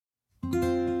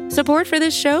Support for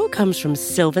this show comes from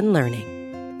Sylvan Learning.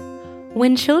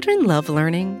 When children love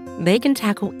learning, they can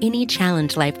tackle any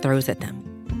challenge life throws at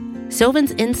them.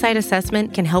 Sylvan's Insight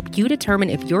Assessment can help you determine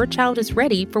if your child is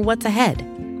ready for what's ahead.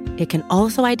 It can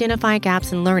also identify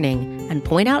gaps in learning and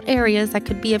point out areas that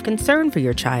could be of concern for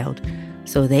your child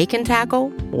so they can tackle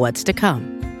what's to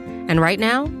come. And right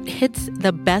now, it's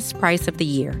the best price of the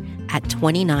year at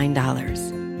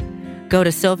 $29. Go to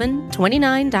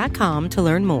sylvan29.com to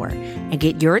learn more and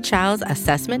get your child's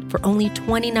assessment for only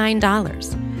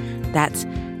 $29. That's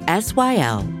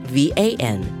SYLVAN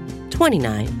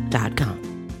 29.com.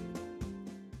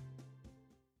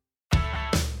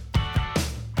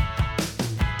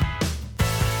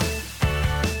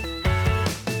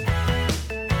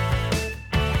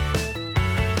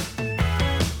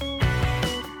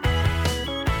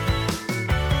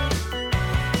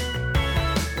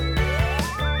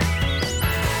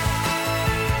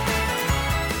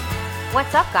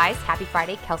 What's up, guys? Happy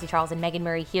Friday. Kelsey Charles and Meg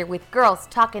Murray here with Girls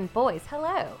Talkin Boys.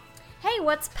 Hello. Hey,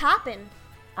 what's poppin'?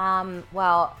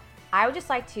 Well, I would just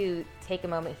like to take a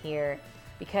moment here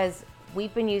because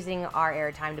we've been using our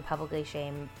airtime to publicly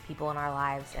shame people in our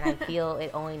lives, and I feel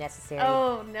it only necessary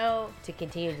Oh, no. to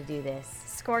continue to do this.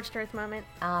 Scorched earth moment.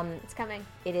 It's coming.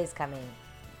 It is coming.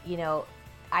 You know,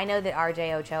 I know that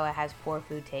RJ Ochoa has poor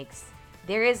food takes.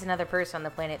 There is another person on the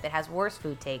planet that has worse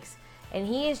food takes, and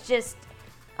he is just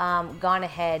gone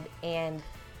ahead and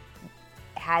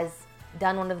has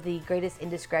done one of the greatest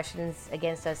indiscretions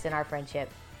against us in our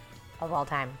friendship of all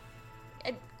time.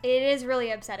 It is really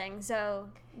upsetting, so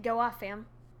go off, fam.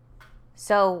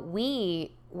 So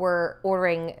we were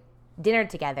ordering dinner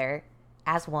together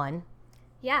as one.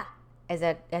 Yeah. As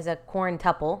a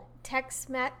quarantuple.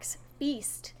 Tex-Mex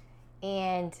feast.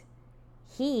 And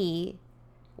he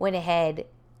went ahead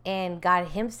and got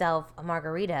himself a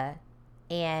margarita.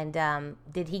 And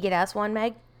did he get us one,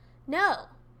 Meg? No.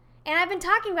 And I've been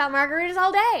talking about margaritas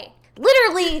all day.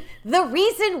 Literally, the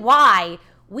reason why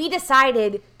we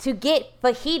decided to get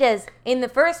fajitas in the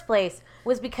first place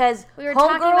was because we were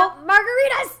talking about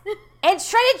margaritas and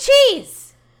shredded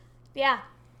cheese. Yeah.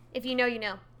 If you know, you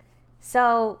know.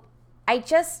 So,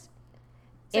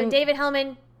 David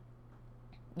Hellman.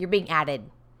 You're being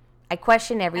added. I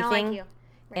question everything I don't like you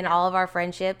in all of our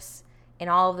friendships. And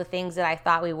all of the things that I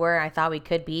thought we were and I thought we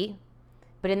could be.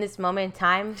 But in this moment in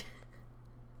time,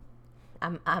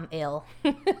 I'm ill.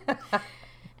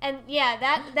 And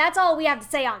yeah, that's all we have to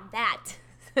say on that.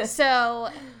 So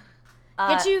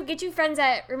get you friends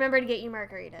that remember to get you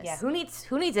margaritas. Yeah, who needs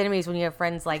enemies when you have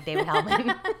friends like David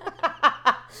Hellman?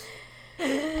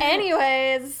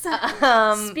 Anyways,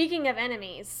 speaking of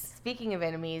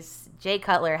enemies, Jay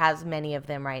Cutler has many of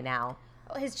them right now.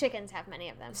 Well, his chickens have many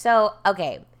of them. So,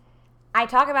 okay. I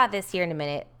talk about this here in a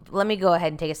minute. Let me go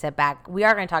ahead and take a step back. We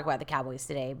are going to talk about the Cowboys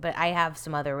today, but I have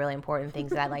some other really important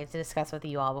things that I'd like to discuss with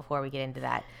you all before we get into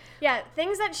that. Yeah,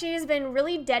 things that she's been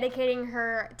really dedicating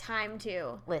her time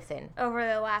to. Listen. Over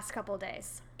the last couple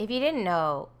days. If you didn't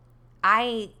know,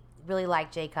 I really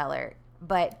like Jay Cutler,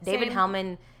 but David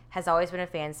Hellman has always been a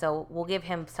fan, so we'll give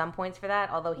him some points for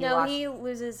that, although he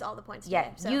loses all the points to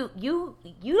him. So. You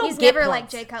don't He's get never points.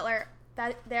 Liked Jay Cutler.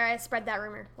 I spread that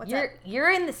rumor.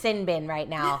 You're in the sin bin right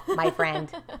now, my friend.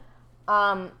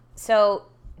 So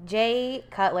Jay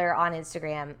Cutler on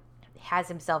Instagram has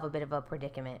himself a bit of a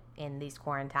predicament in these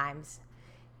quarantines.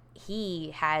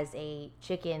 He has a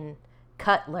chicken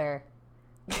cutler.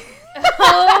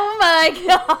 Oh my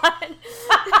god.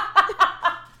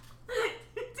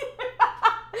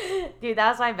 Dude,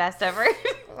 that was my best ever.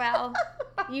 Wow.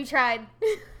 You tried.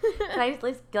 Can I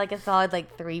just like a solid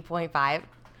 3.5?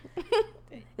 Is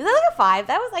that like a 5?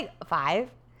 That was like a 5.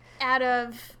 Out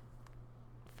of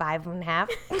 5.5.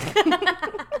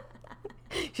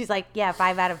 She's like, yeah,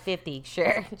 5 out of 50.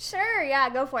 Sure. Sure, yeah,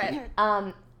 go for it.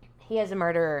 He has a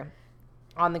murderer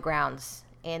on the grounds,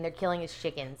 and they're killing his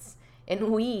chickens.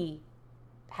 And we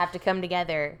have to come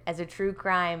together as a true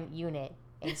crime unit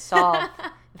and solve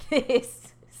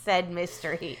this said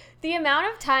mystery. The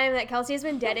amount of time that Kelsey has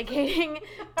been dedicating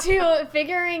to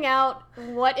figuring out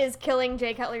what is killing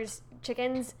Jay Cutler's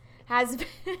chickens has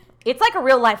been... It's like a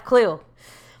real life clue.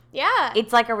 Yeah.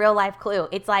 It's like a real life clue.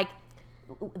 It's like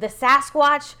the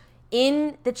Sasquatch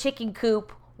in the chicken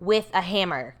coop with a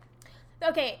hammer.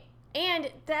 Okay, and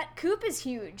that coop is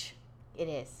huge. It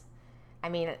is. I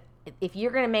mean, if you're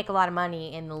going to make a lot of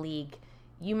money in the league,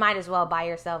 you might as well buy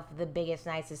yourself the biggest,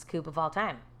 nicest coop of all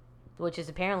time, which is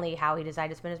apparently how he decided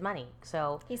to spend his money.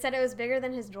 So he said it was bigger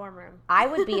than his dorm room. I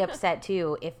would be upset,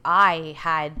 too, if I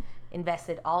had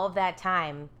invested all of that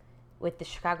time with the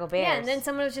Chicago Bears. Yeah, and then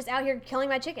someone was just out here killing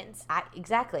my chickens.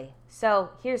 Exactly. So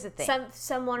here's the thing.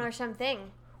 Someone or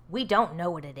something. we don't know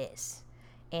what it is.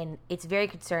 And it's very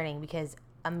concerning because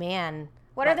a man...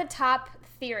 What are the top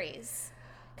theories?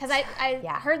 Because I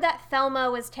heard that Thelma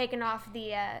was taken off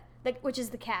the which is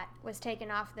the cat, was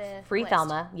taken off the Free list.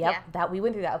 Thelma. Yep. Yeah. That we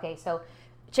went through that. Okay, so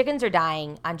chickens are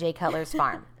dying on Jay Cutler's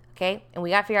farm. Okay? And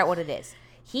we got to figure out what it is.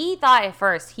 He thought at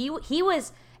first, he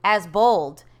was as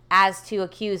bold as to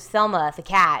accuse Thelma, the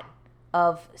cat,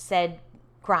 of said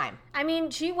crime. I mean,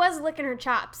 she was licking her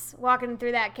chops walking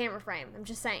through that camera frame. I'm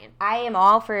just saying. I am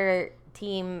all for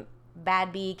team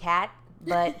Bad Bee Cat,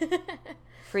 but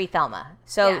free Thelma.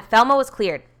 So Thelma was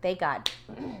cleared. Thank God.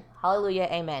 Hallelujah.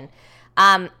 Amen.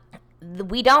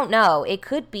 We don't know. It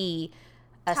could be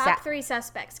a top 3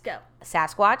 suspects. Go.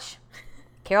 Sasquatch,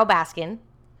 Carol Baskin.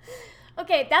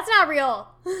 Okay, that's not real.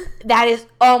 That is,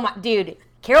 oh my, dude.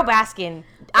 Carol Baskin,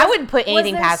 I wouldn't put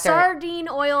anything past her. Was there sardine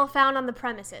oil found on the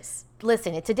premises?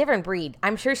 Listen, it's a different breed.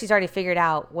 I'm sure she's already figured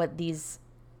out what these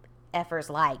effers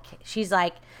like. She's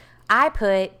like, I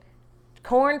put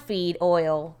corn feed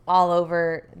oil all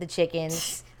over the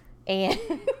chickens and...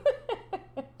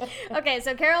 Okay,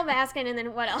 so Carol Baskin, and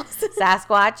then what else?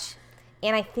 Sasquatch,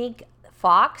 and I think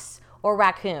fox or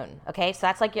raccoon. Okay, so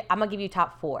that's like, I'm going to give you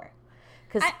top 4.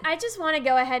 I just want to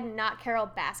go ahead and knock Carol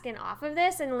Baskin off of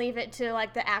this and leave it to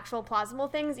like the actual plausible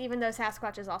things, even though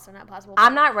Sasquatch is also not plausible.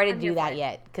 I'm not ready to do that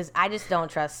yet because I just don't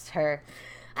trust her.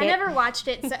 I never watched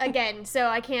it so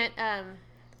I can't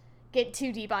get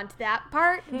too deep onto that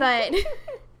part. But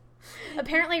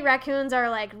apparently raccoons are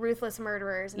like ruthless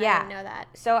murderers. And I didn't know that.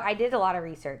 So I did a lot of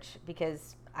research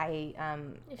because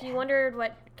if you wondered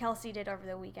what Kelsey did over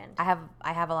the weekend, I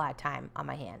have a lot of time on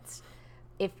my hands.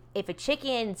 If a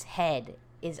chicken's head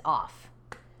is off,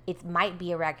 it might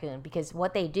be a raccoon because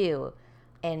what they do,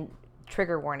 and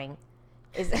trigger warning,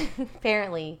 is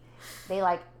apparently they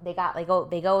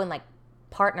go and like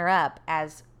partner up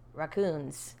as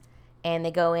raccoons, and they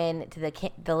go into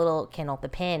the little kennel, the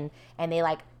pen, and they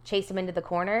like chase them into the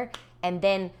corner, and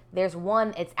then there's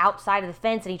one it's outside of the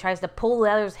fence, and he tries to pull the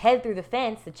other's head through the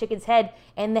fence, the chicken's head,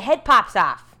 and the head pops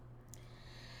off.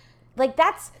 Like,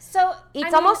 that's... So,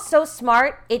 it's almost so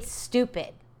smart, it's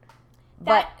stupid.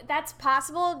 That's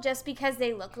possible just because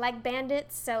they look like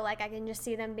bandits, so, like, I can just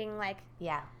see them being, like...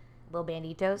 Yeah. Little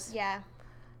banditos. Yeah.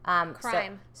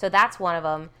 Crime. So that's one of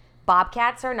them.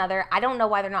 Bobcats are another. I don't know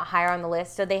why they're not higher on the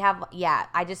list. So they have... Yeah,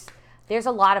 there's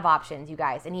a lot of options, you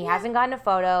guys. And he hasn't gotten a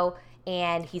photo,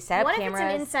 and he set up cameras. What if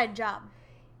it's an inside job?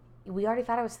 We already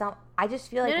thought it was... I just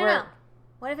feel like No.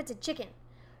 What if it's a chicken?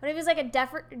 What if it's like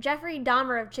a Jeffrey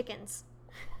Dahmer of chickens?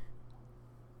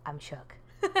 I'm shook.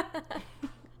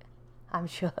 I'm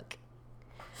shook.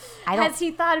 Has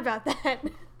he thought about that?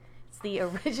 It's the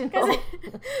original.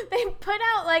 They put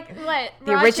out like what?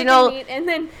 The original meat, and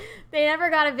then they never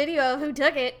got a video of who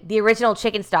took it. The original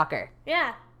chicken stalker.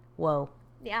 Yeah. Whoa.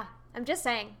 Yeah. I'm just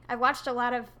saying. I've watched a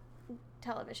lot of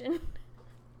television.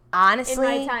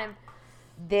 Honestly, in my time.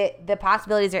 The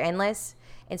possibilities are endless.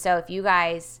 And so if you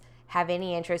guys have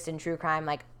any interest in true crime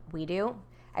like we do,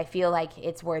 I feel like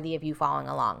it's worthy of you following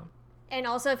along. And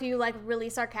also if you like really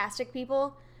sarcastic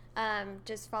people,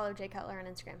 just follow Jay Cutler on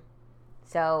Instagram.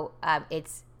 So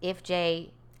it's if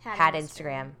Jay had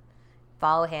Instagram,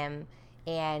 follow him,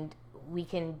 and we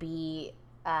can be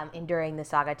enduring the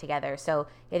saga together. So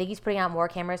I think he's putting out more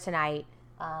cameras tonight.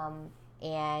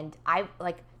 And I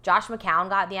like Josh McCown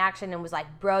got in the action and was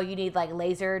like, bro, you need like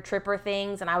laser tripper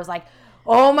things. And I was like,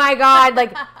 oh my God,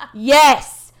 like,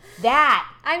 yes, that.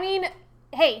 I mean,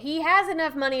 hey, he has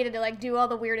enough money to like do all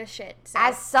the weirdest shit. So.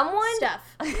 As someone.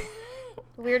 Stuff.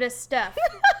 Weirdest stuff.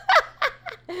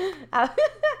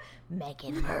 Meg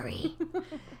Murray.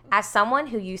 As someone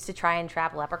who used to try and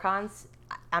trap leprechauns,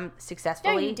 I'm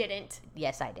successfully. No, you didn't.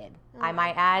 Yes, I did. Oh, I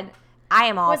might add. I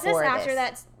am all for this. Was this after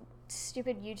that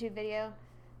stupid YouTube video?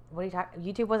 What are you talking?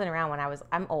 YouTube wasn't around when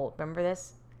I'm old. Remember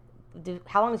this?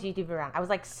 How long was YouTube around? I was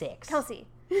like 6. Kelsey.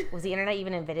 Was the internet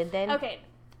even invented then? Okay.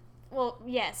 Well,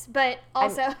 yes, but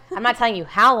also... I'm not telling you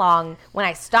how long. When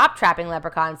I stopped trapping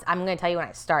leprechauns, I'm going to tell you when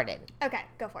I started. Okay,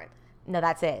 go for it. No,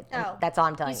 that's it. Oh. That's all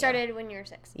I'm telling you. You started when you were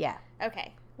 6? Yeah.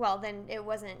 Okay. Well, then it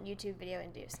wasn't YouTube video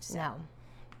induced. So. No.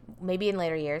 Maybe in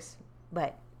later years,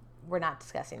 but we're not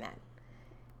discussing that.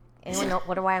 Anyone know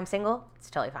why I'm single? It's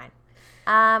totally fine.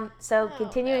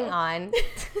 Continuing on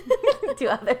to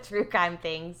other true crime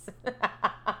things.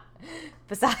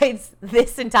 Besides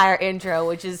this entire intro,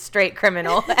 which is straight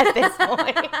criminal at this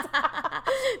point.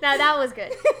 No, that was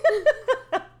good.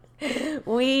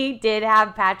 We did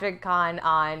have Patrick Conn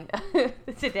on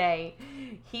today.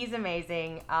 He's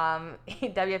amazing.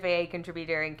 WFAA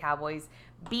contributor and Cowboys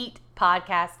Beat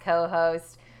podcast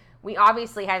co-host. we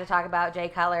obviously had to talk about Jay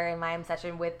Cutler and my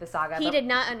obsession with the saga. He did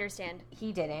not understand.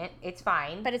 He didn't. It's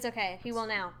fine. But it's okay. He will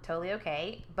now. Totally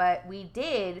okay. But we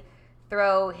did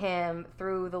throw him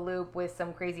through the loop with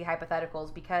some crazy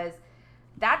hypotheticals because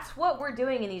that's what we're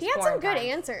doing in these He had some good times.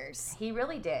 answers. He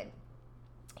really did.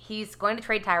 He's going to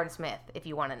trade Tyron Smith, if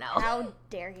you want to know. How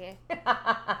dare he?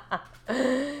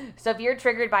 So if you're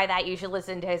triggered by that, you should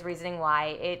listen to his reasoning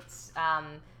why. It's,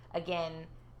 again,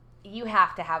 you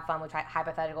have to have fun with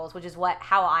hypotheticals, which is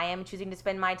how I am choosing to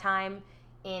spend my time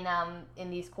in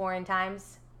these quarantine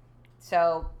times.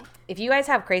 So if you guys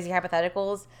have crazy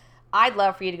hypotheticals, I'd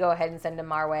love for you to go ahead and send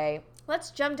them our way.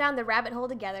 Let's jump down the rabbit hole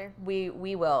together. We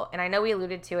will. And I know we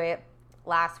alluded to it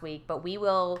last week, but we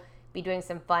will be doing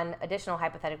some fun additional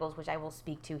hypotheticals, which I will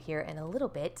speak to here in a little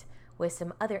bit with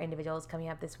some other individuals coming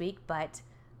up this week. But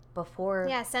before...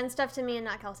 Yeah, send stuff to me and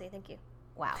not Kelsey. Thank you.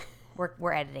 Wow.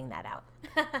 We're editing that out.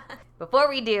 Before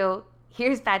we do,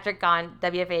 here's Patrick Conn,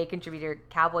 WFAA contributor,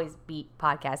 Cowboys Beat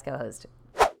podcast co-host.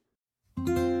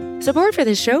 Support for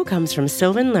this show comes from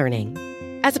Sylvan Learning.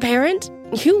 As a parent,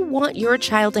 you want your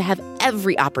child to have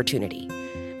every opportunity,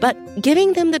 but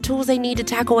giving them the tools they need to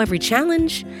tackle every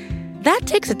challenge, that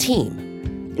takes a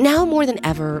team. Now more than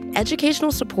ever,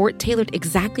 educational support tailored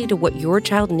exactly to what your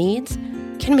child needs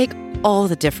can make all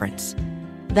the difference.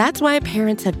 That's why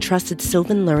parents have trusted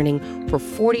Sylvan Learning for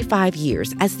 45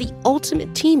 years as the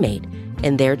ultimate teammate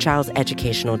in their child's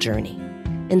educational journey,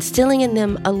 instilling in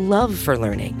them a love for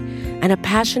learning and a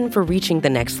passion for reaching the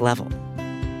next level.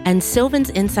 And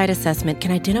Sylvan's Insight Assessment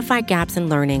can identify gaps in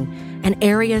learning and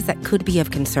areas that could be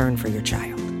of concern for your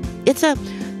child. It's a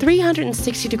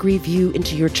 360-degree view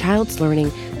into your child's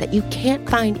learning that you can't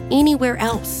find anywhere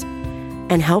else,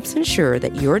 and helps ensure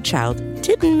that your child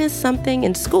didn't miss something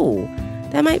in school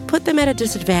that might put them at a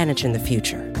disadvantage in the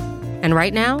future. And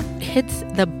right now, it's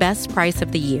the best price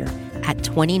of the year at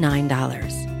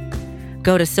 $29.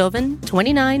 Go to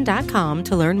sylvan29.com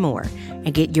to learn more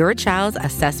and get your child's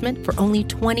assessment for only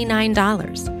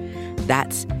 $29.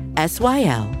 That's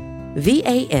SYLVAN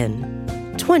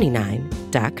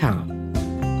 29.com.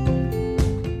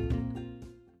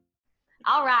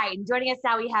 All right. Joining us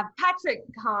now, we have Patrick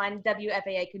Conn,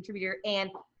 WFAA contributor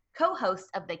and co-host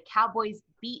of the Cowboys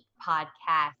Beat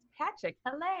podcast. Patrick,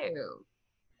 hello.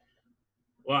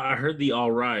 Well, I heard the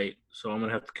all right, so I'm going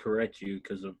to have to correct you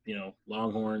because of,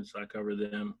 Longhorns. I cover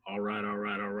them. All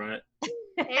right.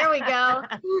 There we go.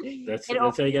 That's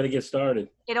how you got to get started.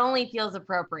 It only feels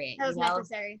appropriate. That was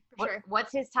necessary, for sure.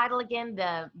 What's his title again?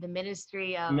 The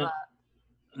Ministry of...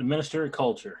 the Minister of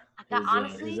Culture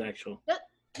honestly, is actual.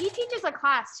 He teaches a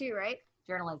class too, right?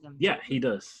 Journalism. Yeah, he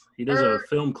does. He does a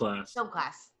film class. Film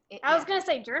class. I was going to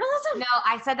say journalism? No,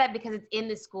 I said that because it's in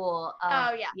the school.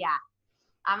 Oh, yeah. Yeah.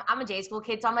 I'm a J school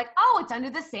kid, so I'm like, oh, it's under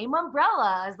the same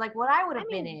umbrella as like what I would have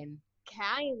been in.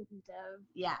 Kind of.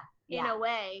 Yeah. In a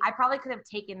way. I probably could have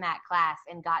taken that class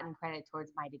and gotten credit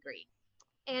towards my degree.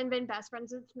 And been best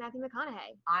friends with Matthew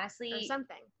McConaughey. Honestly. Or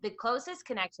something. The closest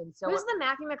connection. So who's the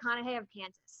Matthew McConaughey of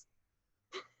Kansas?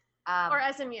 Or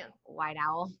SMU? White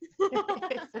Owl.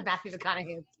 It's the Matthew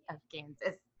McConaughey of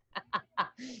Kansas.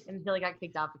 Until he got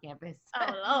kicked off the campus.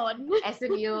 Oh, Lord.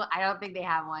 SMU, I don't think they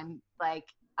have one. Like,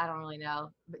 I don't really know.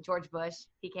 But George Bush,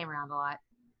 he came around a lot.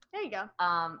 There you go.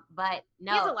 But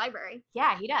no. He has a library.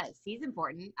 Yeah, he does. He's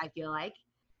important, I feel like.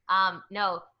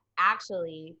 No,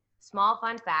 actually, small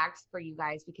fun facts for you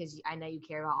guys because I know you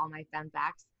care about all my fun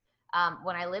facts.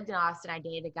 When I lived in Austin, I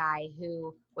dated a guy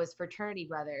who was fraternity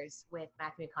brothers with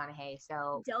Matthew McConaughey.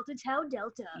 So Delta Tau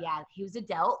Delta. Yeah, he was a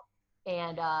Delt.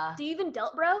 And do you even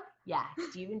Delt, bro? Yeah,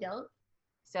 do you even Delt?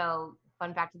 So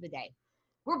fun fact of the day.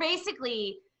 We're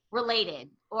basically related,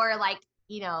 or like,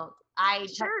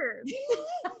 Sure.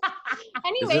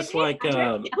 Anyway, is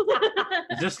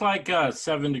this like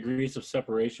 7 degrees of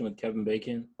separation with Kevin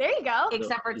Bacon? There you go.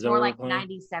 Except for it's more like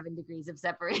 97 degrees of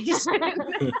separation.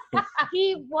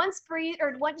 He once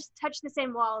touched the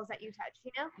same walls that you touched,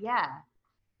 Yeah.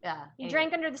 You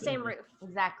drank under the same roof.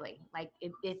 Exactly. Like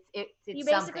it's you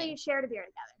basically shared a beer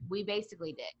together. We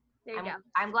basically did. There you go.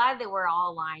 I'm glad that we're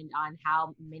all aligned on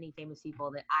how many famous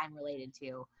people that I'm related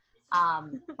to.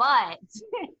 But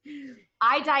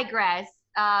I digress.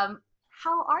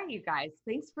 How are you guys?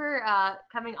 Thanks for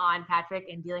coming on, Patrick,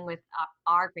 and dealing with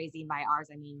our crazy, by ours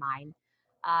I mean mine.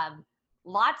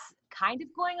 Lots kind of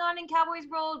going on in Cowboys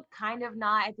world, kind of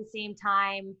not at the same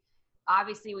time.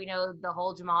 Obviously, we know the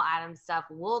whole Jamal Adams stuff.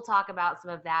 We'll talk about some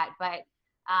of that, but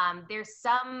there's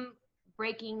some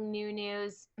breaking new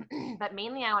news. But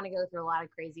mainly, I want to go through a lot of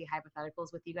crazy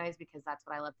hypotheticals with you guys because that's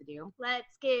what I love to do.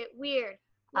 Let's get weird.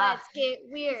 Let's get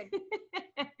weird.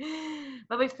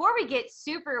 But before we get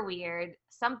super weird,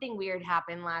 something weird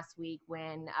happened last week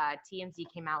when TMZ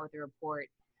came out with a report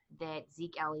that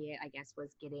Zeke Elliott, I guess,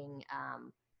 was getting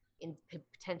in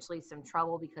potentially some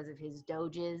trouble because of his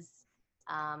Doges.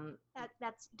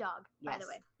 That's dog, yes, by the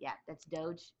way. Yeah, that's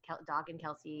Doge, Dog and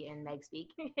Kelsey and Meg speak.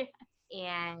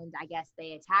 And I guess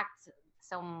they attacked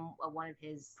one of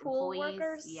his pool employees.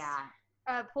 Workers?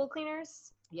 Yeah. Pool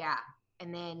cleaners? Yeah.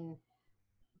 And then,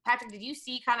 Patrick, did you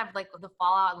see kind of like the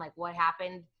fallout and like what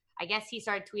happened? I guess he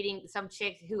started tweeting some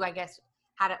chick who I guess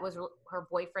was her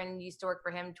boyfriend used to work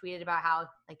for him, tweeted about how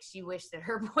like she wished that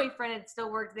her boyfriend had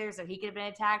still worked there so he could have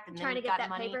been attacked and trying then to get got that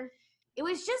money. paper. It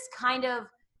was just kind of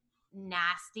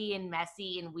nasty and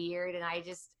messy and weird, and I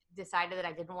just decided that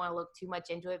I didn't want to look too much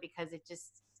into it because it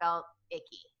just felt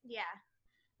icky. Yeah.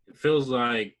 It feels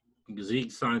like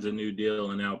Zeke signs a new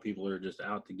deal and now people are just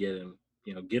out to get him,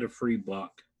 get a free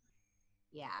buck.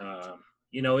 Yeah.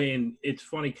 And it's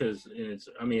funny because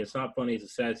it's not funny. It's a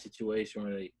sad situation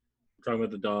where they're talking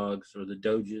about the dogs or the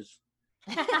Doges,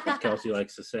 as Kelsey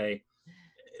likes to say.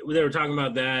 They were talking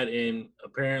about that, and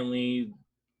apparently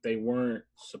they weren't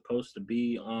supposed to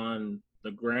be on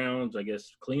the grounds, I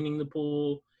guess, cleaning the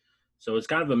pool. So it's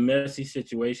kind of a messy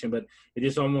situation, but it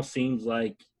just almost seems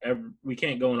like we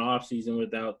can't go in off season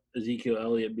without Ezekiel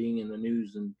Elliott being in the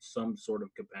news in some sort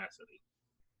of capacity.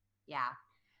 Yeah.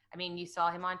 I mean, you saw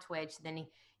him on Twitch. Then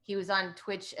he was on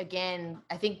Twitch again,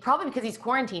 I think probably because he's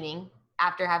quarantining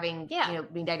after having,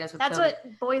 being diagnosed with That's COVID.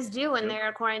 what boys do when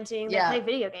they're quarantining. They play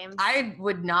video games. I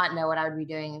would not know what I would be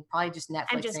doing. Probably just Netflixing.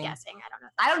 I'm just guessing. I don't know.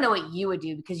 I don't know what you would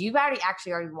do because you've already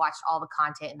watched all the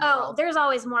content in the world. There's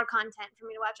always more content for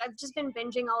me to watch. I've just been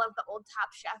binging all of the old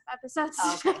Top Chef episodes.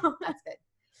 Oh, okay. That's good.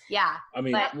 Yeah. I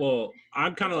mean,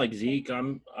 I'm kind of like Zeke.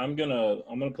 I'm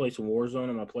gonna play some Warzone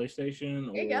on my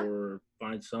PlayStation or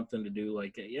find something to do.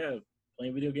 Like,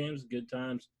 playing video games, good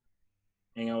times.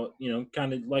 Hang out,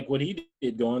 kind of like what he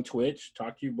did. Go on Twitch,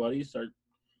 talk to your buddies, start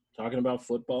talking about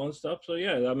football and stuff. So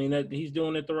he's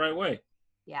doing it the right way.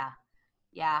 Yeah.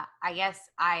 I guess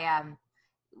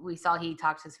we saw he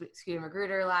talked to Scooter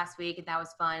Magruder last week, and that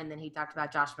was fun. And then he talked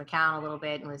about Josh McCown a little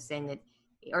bit and was saying that,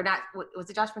 or not, was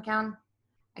it Josh McCown?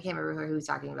 I can't remember who he was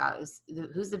talking about.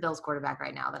 Who's the Bills quarterback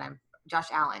right now Josh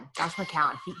Allen. Josh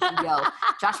McCown.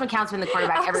 Josh McCown's been the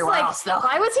quarterback everywhere else, though.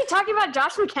 Why was he talking about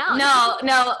Josh McCown?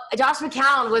 No. Josh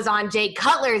McCown was on Jay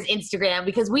Cutler's Instagram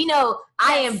because we know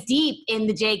I am deep in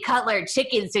the Jay Cutler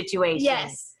chicken situation.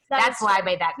 Yes. That's why I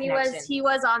made that connection. He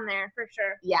was on there for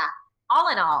sure. Yeah.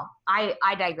 All in all,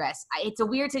 I digress. It's a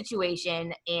weird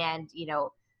situation, and,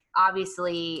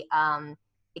 obviously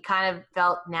it kind of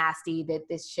felt nasty that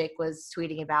this chick was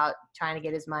tweeting about trying to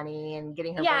get his money and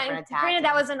getting her boyfriend attacked. Granted,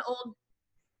 that was an old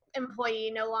employee,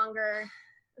 no longer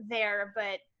there,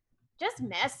 but just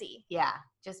messy. Yeah,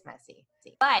 just messy.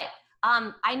 But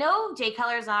I know Jay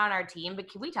Cutler's not on our team, but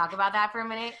can we talk about that for a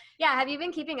minute? Yeah, have you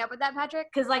been keeping up with that, Patrick?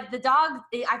 Because, like, the dog,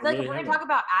 I feel like if we're going to talk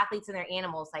about athletes and their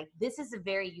animals, like, this is a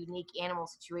very unique animal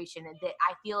situation that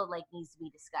I feel like needs to be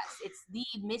discussed. It's the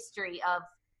mystery of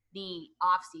the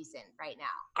off season right now.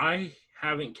 I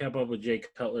haven't kept up with Jay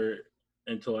Cutler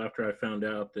until after I found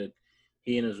out that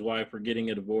he and his wife were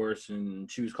getting a divorce and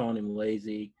she was calling him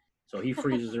lazy. So he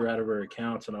freezes her out of her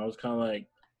accounts. And I was kind of like,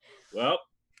 well,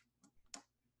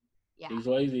 he's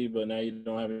lazy, but now you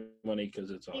don't have any money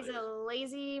because it's all He's a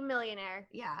lazy millionaire.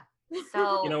 Yeah.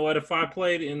 So you know what? If I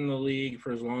played in the league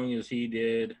for as long as he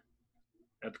did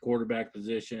at the quarterback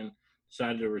position,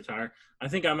 decided to retire, I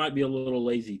think I might be a little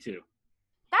lazy too.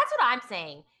 That's what I'm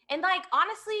saying. And, like,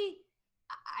 honestly,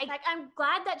 I'm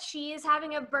glad that she is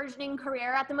having a burgeoning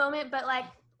career at the moment, but, like,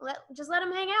 just let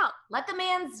him hang out. Let the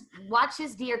man watch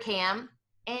his deer cam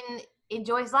and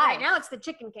enjoy his life. Right now it's the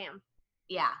chicken cam.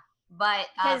 Yeah. But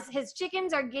his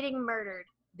chickens are getting murdered.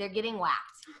 They're getting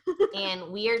whacked.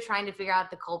 And we are trying to figure out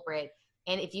the culprit.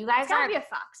 And if you guys it's gotta be a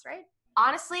fox, right?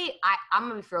 Honestly, I'm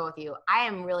going to be real with you. I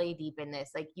am really deep in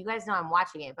this. Like, you guys know I'm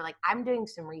watching it, but, like, I'm doing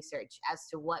some research as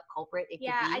to what culprit it could be.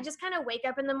 Yeah, I just kind of wake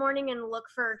up in the morning and look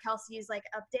for Kelsey's, like,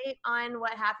 update on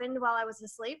what happened while I was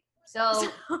asleep. So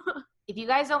if you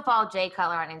guys don't follow Jay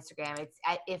Cutler on Instagram, it's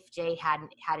if Jay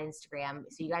hadn't had Instagram.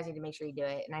 So you guys need to make sure you do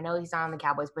it. And I know he's not on the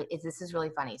Cowboys, but this is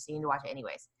really funny. So you need to watch it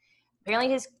anyways.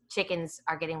 Apparently his chickens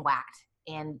are getting whacked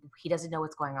and he doesn't know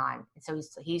what's going on. And so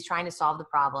he's trying to solve the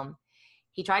problem.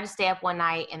 He tried to stay up one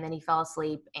night and then he fell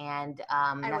asleep and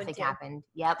nothing happened.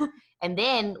 Yep. And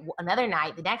then another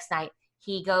night, the next night,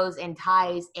 he goes and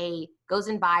buys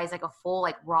like a full,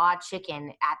 like, raw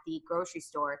chicken at the grocery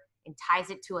store and ties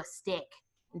it to a stick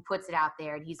and puts it out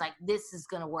there. And he's like, this is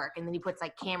going to work. And then he puts,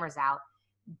 like, cameras out.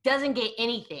 Doesn't get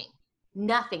anything.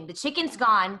 Nothing. The chicken's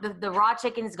gone. The raw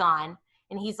chicken's gone.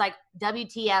 And he's like,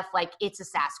 WTF, like, it's a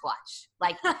Sasquatch.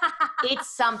 Like,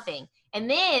 it's something. And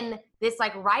then this,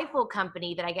 like, rifle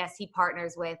company that I guess he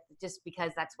partners with just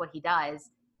because that's what he does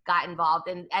got involved.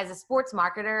 And as a sports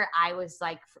marketer, I was,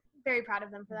 like, very proud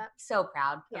of them for that. So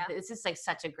proud. Yeah. It's just, like,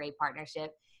 such a great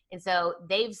partnership. And so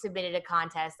they've submitted a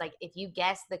contest. Like, if you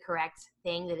guess the correct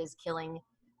thing that is killing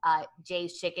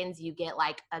Jay's chickens, you get,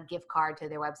 like, a gift card to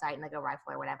their website and, like, a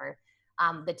rifle or whatever.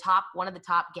 One of the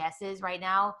top guesses right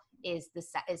now is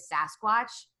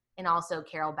Sasquatch and also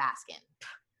Carol Baskin.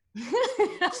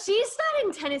 She's not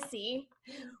in Tennessee.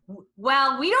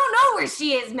 Well, we don't know where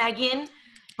she is, Megan,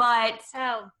 but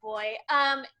oh boy.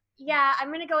 Yeah,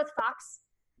 I'm gonna go with fox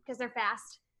because they're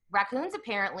fast. Raccoons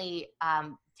apparently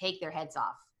take their heads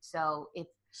off. So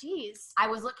I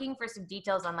was looking for some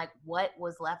details on like what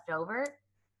was left over.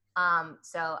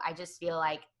 So I just feel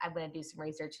like I'm gonna do some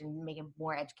research and make a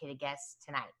more educated guess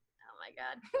tonight. Oh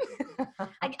my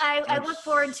god. I look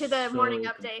forward to the morning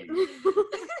update.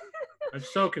 I'm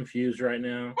so confused right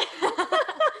now.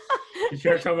 You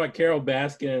started talking about Carol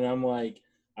Baskin, and I'm like,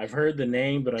 I've heard the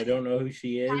name, but I don't know who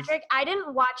she is. Patrick, I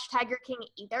didn't watch Tiger King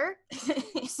either.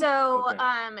 So okay.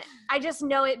 I just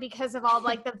know it because of all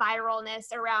like the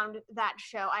viralness around that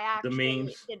show. I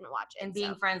actually didn't watch it. And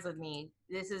being friends with me,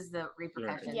 this is the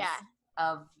repercussions yeah.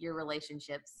 of your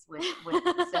relationships with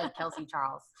said Kelsey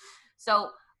Charles. So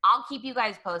I'll keep you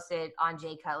guys posted on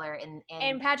Jay Cutler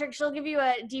and Patrick. She'll give you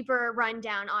a deeper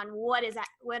rundown on what is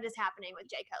happening with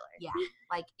Jay Cutler. Yeah,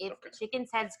 like if the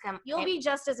chicken's heads you'll be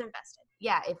just as invested.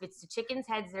 Yeah, if it's the chicken's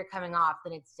heads that are coming off,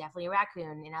 then it's definitely a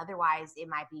raccoon, and otherwise it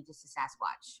might be just a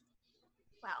Sasquatch.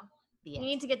 Wow, you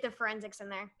need to get the forensics in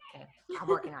there. Okay, I'm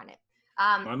working on it.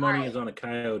 My money is on a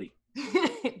coyote.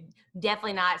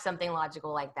 Definitely not something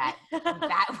logical like that.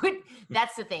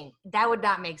 That's the thing. That would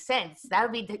not make sense.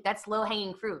 That's low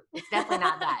hanging fruit. It's definitely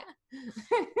not that.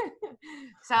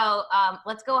 So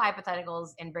let's go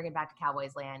hypotheticals and bring it back to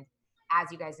Cowboys land.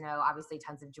 As you guys know, obviously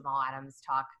tons of Jamal Adams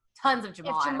talk. If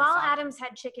Jamal Adams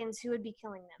had chickens, who would be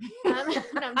killing them? No,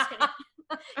 I'm just kidding.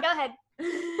 Go ahead.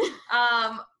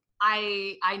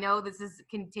 I know this has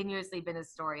continuously been a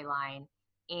storyline.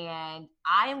 And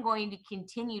I am going to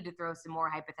continue to throw some more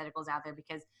hypotheticals out there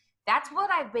because that's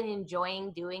what I've been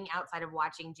enjoying doing outside of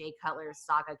watching Jay Cutler's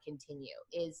saga continue,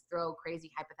 is throw crazy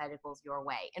hypotheticals your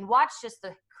way and watch just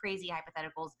the crazy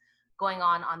hypotheticals going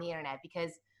on the internet.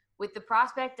 Because with the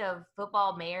prospect of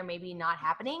football may or maybe not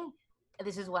happening,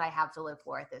 this is what I have to live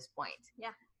for at this point.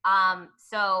 Yeah.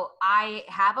 So I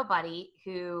have a buddy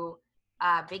who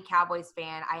big Cowboys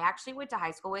fan. I actually went to high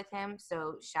school with him,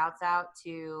 so shouts out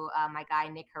to my guy,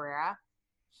 Nick Herrera.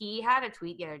 He had a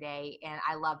tweet the other day, and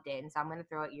I loved it, and so I'm going to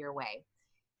throw it your way.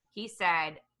 He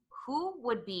said, who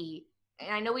would be,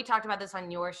 and I know we talked about this on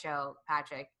your show,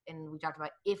 Patrick, and we talked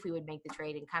about if we would make the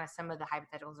trade and kind of some of the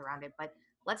hypotheticals around it, but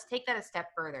let's take that a step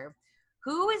further.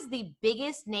 Who is the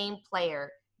biggest name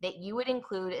player that you would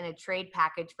include in a trade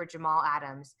package for Jamal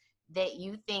Adams that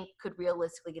you think could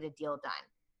realistically get a deal done?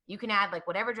 You can add like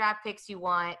whatever draft picks you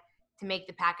want to make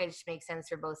the package make sense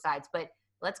for both sides. But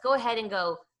let's go ahead and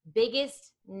go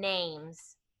biggest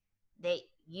names that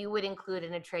you would include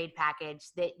in a trade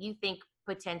package that you think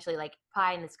potentially like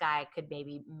pie in the sky could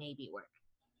maybe work.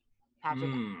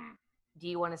 Patrick, do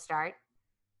you want to start?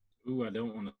 Ooh, I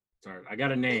don't want to start. I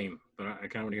got a name, but I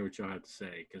kind of want to hear what y'all have to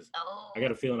say because I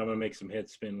got a feeling I'm going to make some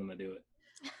heads spin when I do it.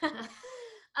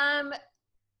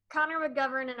 Connor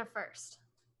McGovern in a first.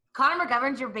 Connor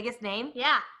McGovern's your biggest name?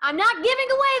 Yeah. I'm not giving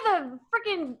away the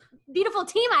freaking beautiful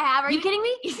team I have. Are you kidding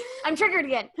me? I'm triggered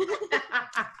again.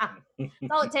 That's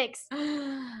all it takes.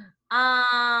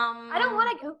 I don't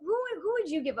want to. Who would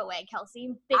you give away,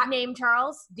 Kelsey? Big name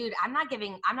Charles? Dude, I'm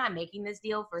not making this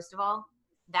deal, first of all.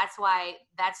 That's why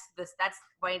that's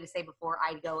what I need to say before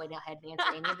I go ahead and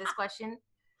answer any of this question.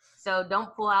 So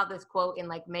don't pull out this quote and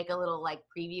like make a little like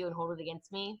preview and hold it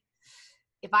against me.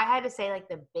 If I had to say like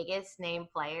the biggest name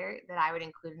player that I would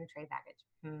include in the trade package,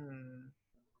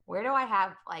 where do I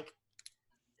have like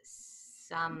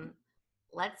some?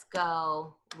 Let's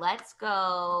go. Where do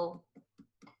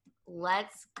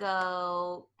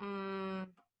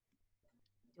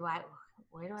I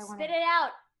want to spit it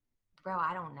out? Bro,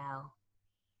 I don't know.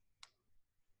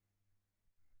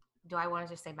 Do I want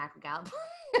to just say Michael Gallup?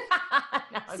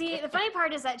 No, see, the funny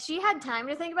part is that she had time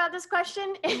to think about this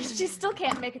question, and she still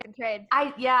can't make a good trade.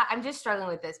 I'm just struggling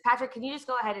with this. Patrick, can you just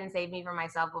go ahead and save me from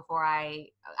myself before I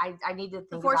need to think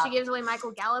before she gives away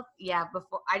Michael Gallup? Yeah,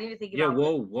 before I need to think about. Yeah,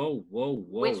 whoa.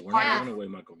 We're not giving away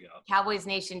Michael Gallup. Cowboys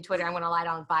Nation Twitter, I'm going to light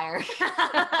on fire.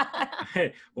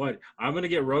 Hey, what? I'm going to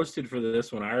get roasted for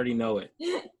this one. I already know it.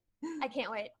 I can't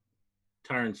wait.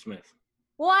 Tyron Smith.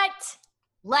 What?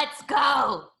 Let's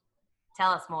go.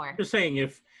 Tell us more. Just saying,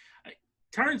 if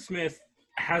Tyron Smith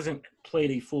hasn't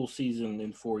played a full season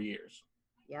in 4 years.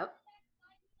 Yep.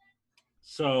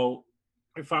 So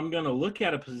if I'm going to look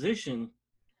at a position,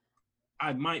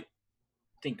 I might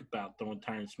think about throwing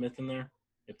Tyron Smith in there,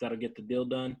 if that'll get the deal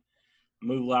done.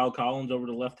 Move Lyle Collins over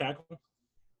to left tackle.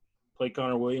 Play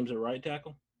Connor Williams at right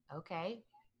tackle. Okay.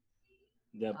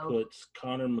 That puts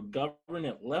Connor McGovern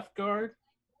at left guard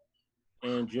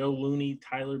and Joe Looney,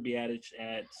 Tyler Biadasz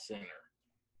at center.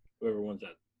 Whoever wins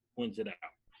it out.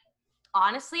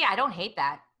 Honestly, I don't hate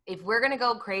that. If we're going to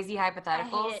go crazy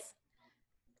hypotheticals,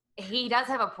 he does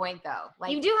have a point, though.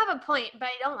 Like, you do have a point, but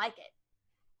I don't like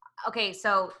it. Okay,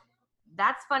 so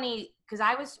that's funny because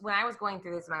when I was going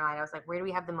through this in my mind, I was like, where do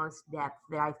we have the most depth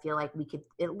that I feel like we could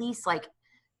at least like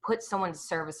put someone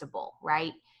serviceable,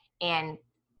 right? And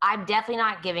I'm definitely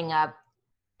not giving up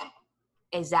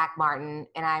a Zach Martin,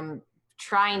 and I'm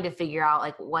trying to figure out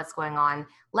like what's going on.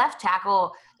 Left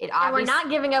tackle, and we're not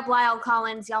giving up Lyle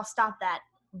Collins. Y'all stop that.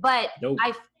 But nope.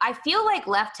 I feel like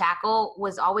left tackle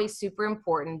was always super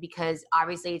important because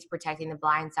obviously it's protecting the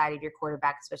blind side of your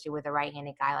quarterback, especially with a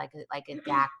right-handed guy like a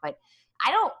Dak. But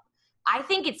I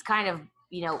think it's kind of,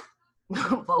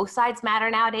 both sides matter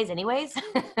nowadays anyways.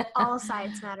 All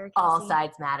sides matter, Kelsey. All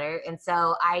sides matter. And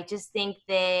so I just think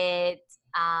that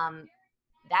that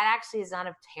actually is not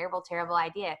a terrible, terrible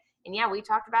idea. And yeah, we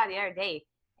talked about it the other day.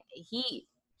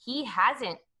 He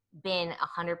hasn't been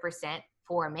 100%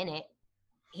 for a minute.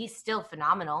 He's still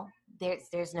phenomenal.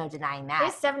 There's no denying that.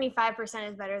 His 75%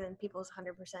 is better than people's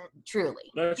 100%. Truly.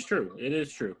 That's true. It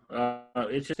is true.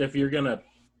 It's just if you're going to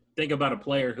think about a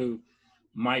player who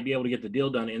might be able to get the deal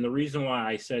done, and the reason why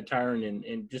I said Tyron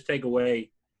and just take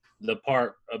away the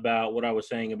part about what I was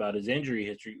saying about his injury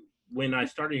history, when I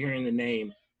started hearing the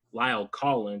name Lyle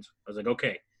Collins, I was like,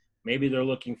 okay, maybe they're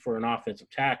looking for an offensive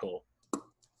tackle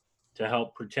to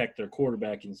help protect their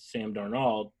quarterback in Sam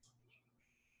Darnold.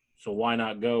 So why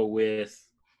not go with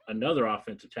another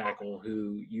offensive tackle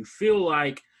who you feel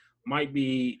like might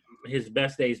be his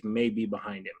best days may be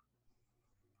behind him?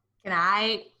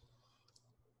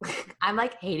 I'm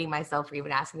like hating myself for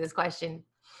even asking this question.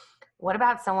 What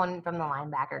about someone from the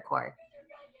linebacker corps?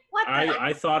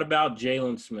 I thought about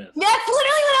Jalen Smith. That's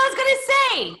literally what I was going to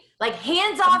say. Like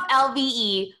hands off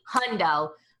LVE,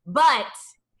 hundo. But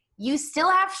you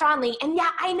still have Sean Lee. And yeah,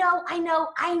 I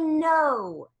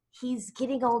know. He's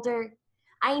getting older.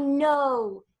 I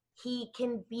know he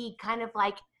can be kind of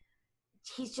like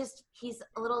he's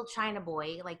a little China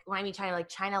boy. Like when I mean China, like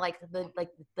China, like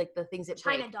the things that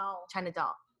China break. doll. China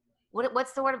doll.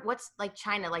 What's the word? What's like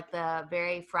China? Like the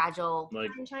very fragile.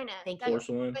 Like China. Thank you.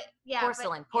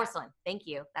 Porcelain. Porcelain. Thank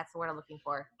you. That's the word I'm looking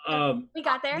for. We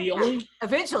got there.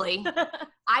 Eventually.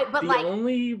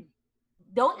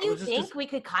 Don't you think we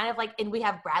could kind of like, and we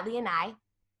have Bradley and I,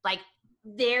 like,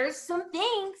 there's some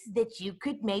things that you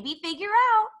could maybe figure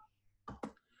out.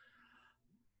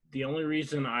 The only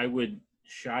reason I would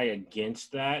shy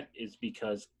against that is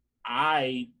because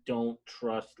I don't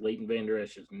trust Leighton Vander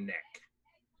Esch's neck.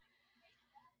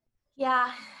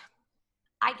 Yeah,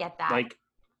 I get that.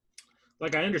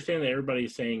 Like I understand that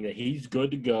everybody's saying that he's good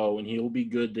to go and he'll be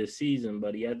good this season,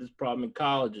 but he had this problem in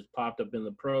college. It's popped up in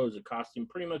the pros. It cost him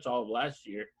pretty much all of last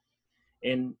year.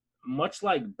 And much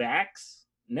like backs,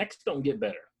 necks don't get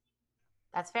better.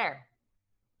 That's fair.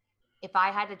 If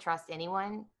I had to trust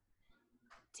anyone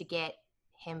to get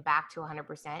him back to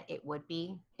 100%, it would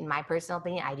be, in my personal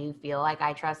opinion, I do feel like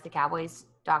I trust the Cowboys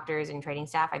doctors and training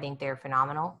staff. I think they're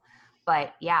phenomenal.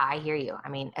 But yeah, I hear you. I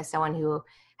mean, as someone who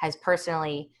has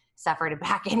personally suffered a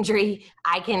back injury,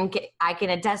 I can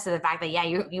attest to the fact that, yeah,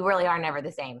 you really are never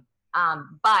the same.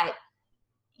 But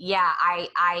yeah,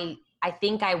 I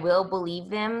think I will believe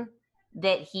them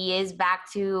that he is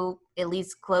back to at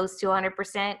least close to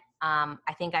 100%. I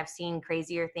think I've seen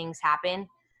crazier things happen,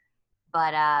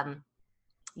 but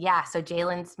yeah. So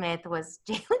Jalen Smith was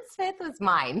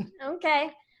mine.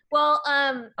 Okay. Well,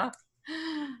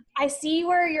 I see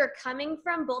where you're coming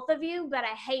from, both of you, but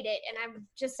I hate it, and I'm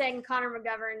just saying Connor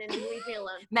McGovern and leave me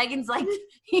alone. Megan's like,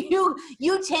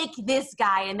 you take this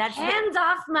guy, and that's hands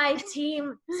off my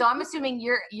team. So I'm assuming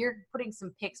you're putting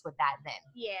some picks with that then.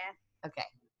 Yeah. Okay.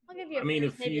 I'll give you. I mean,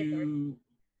 if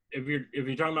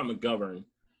you're talking about McGovern,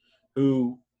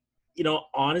 who,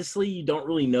 honestly, you don't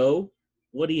really know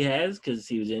what he has because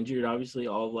he was injured, obviously,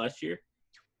 all of last year,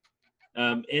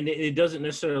 and it doesn't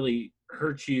necessarily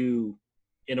hurt you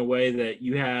in a way that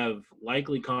you have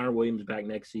likely Connor Williams back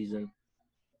next season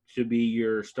to be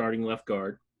your starting left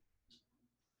guard.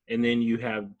 And then you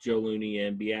have Joe Looney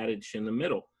and Biadasz in the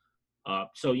middle.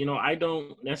 So, I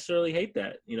don't necessarily hate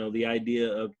that. The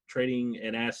idea of trading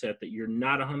an asset that you're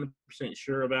not 100%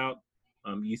 sure about.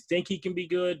 You think he can be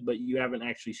good, but you haven't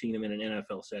actually seen him in an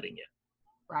NFL setting yet.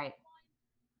 Right.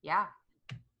 Yeah.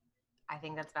 I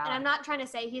think that's valid. And I'm not trying to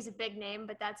say he's a big name,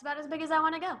 but that's about as big as I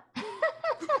want to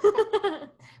go.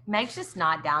 Meg's just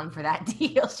not down for that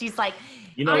deal. She's like,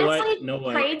 honestly,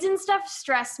 trades and stuff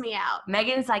stress me out.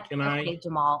 Megan's like, okay,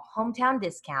 Jamal, hometown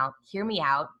discount. Hear me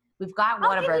out. We've got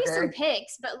Whataburger. I'll give you some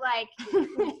picks, but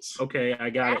okay, I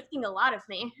got it. Asking a lot of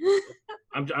me.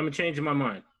 I'm changing my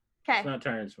mind. Okay. It's not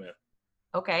Tyron Smith.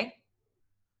 Okay.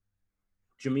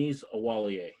 Jameis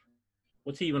Awalier.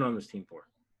 What's he even on this team for?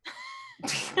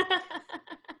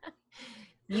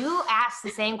 You asked the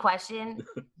same question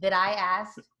that I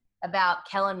asked about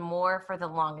Kellen Moore for the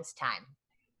longest time.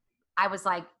 I was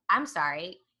like, I'm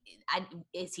sorry.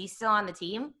 Is he still on the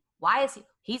team? Why is he?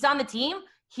 He's on the team?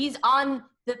 He's on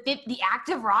the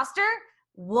active roster?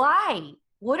 Why?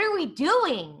 What are we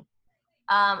doing?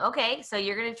 Okay, so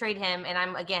you're going to trade him, and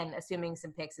I'm, again, assuming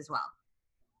some picks as well.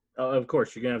 Of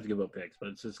course, you're going to have to give up picks, but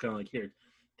it's just kind of like, here,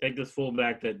 take this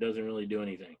fullback that doesn't really do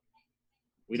anything.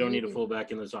 We don't need a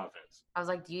fullback in this offense. I was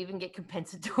like, do you even get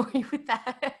compensatory with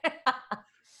that?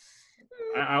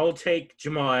 I will take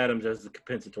Jamal Adams as the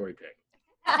compensatory pick.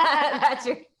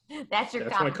 That's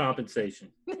my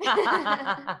compensation.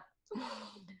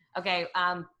 Okay.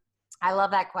 I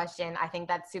love that question. I think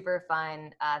that's super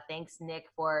fun. Thanks, Nick,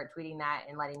 for tweeting that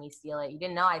and letting me steal it. You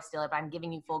didn't know I steal it, but I'm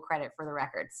giving you full credit for the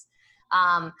records.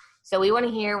 So we want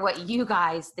to hear what you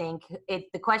guys think.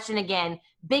 The question again,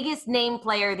 biggest name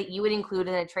player that you would include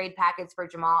in a trade package for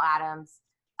Jamal Adams.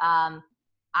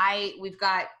 We've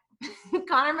got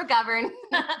Connor McGovern,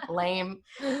 lame,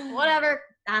 whatever.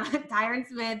 Tyron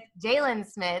Smith, Jalen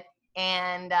Smith,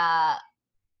 and I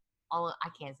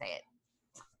can't say it.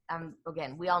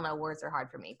 Again, we all know words are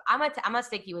hard for me. I'm gonna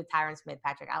stick you with Tyron Smith,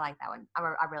 Patrick. I like that one.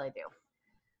 I really do.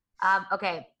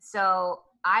 Okay, so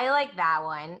I like that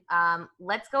one.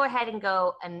 Let's go ahead and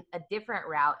go a different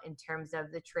route in terms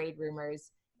of the trade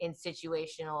rumors and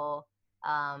situational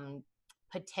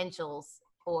potentials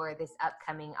for this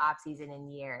upcoming offseason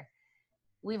and year.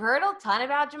 We've heard a ton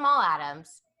about Jamal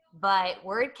Adams, but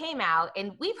word came out,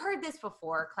 and we've heard this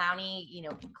before. Clowney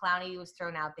was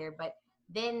thrown out there, but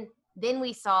then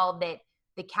we saw that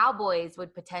the Cowboys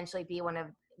would potentially be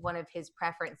one of his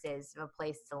preferences of a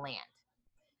place to land.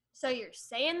 So you're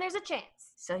saying there's a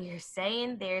chance.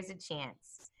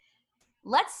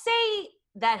 Let's say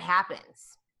that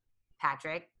happens,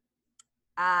 Patrick.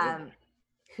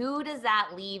 Who does that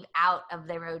leave out of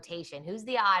the rotation? Who's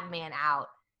the odd man out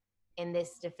in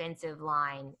this defensive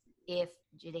line if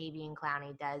Jadeveon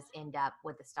Clowney does end up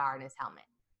with a star in his helmet?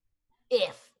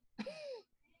 If.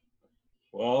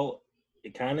 Well,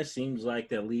 it kind of seems like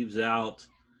that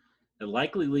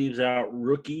likely leaves out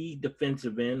rookie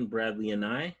defensive end Bradley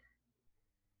Anae.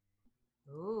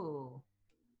 Ooh.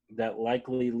 That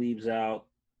likely leaves out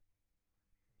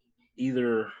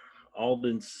either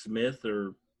Aldon Smith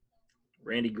or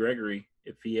Randy Gregory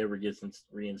if he ever gets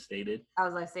reinstated. I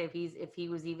was going to say if he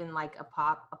was even like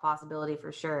a possibility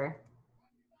for sure.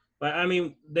 But I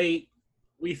mean,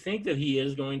 we think that he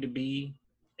is going to be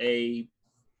a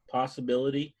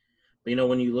possibility. But,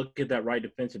 when you look at that right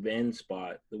defensive end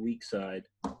spot, the weak side,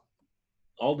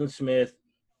 Aldon Smith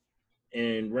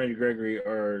and Randy Gregory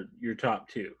are your top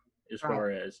two as far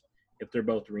as if they're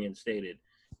both reinstated.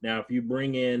 Now, if you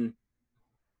bring in,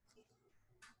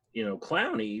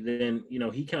 Clowney, then,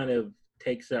 he kind of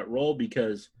takes that role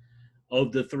because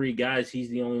of the three guys, he's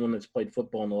the only one that's played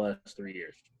football in the last 3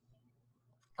 years.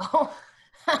 Oh,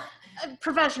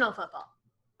 professional football.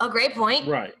 A great point.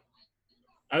 Right.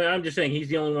 I'm just saying he's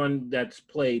the only one that's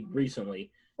played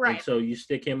recently. Right. And so you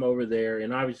stick him over there,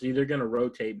 and obviously they're going to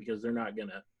rotate because they're not going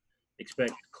to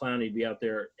expect Clowney to be out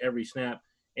there every snap.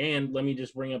 And let me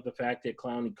just bring up the fact that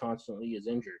Clowney constantly is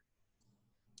injured.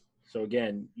 So,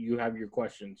 again, you have your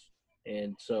questions.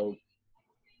 And so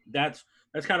that's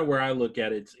kind of where I look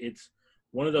at it. It's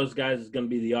one of those guys is going to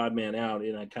be the odd man out,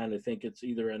 and I kind of think it's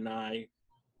either Anae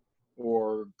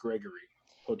or Gregory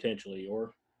potentially,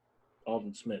 or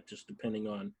Aldon Smith, just depending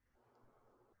on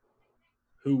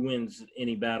who wins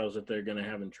any battles that they're going to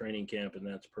have in training camp, and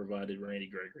that's provided Randy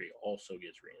Gregory also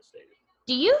gets reinstated.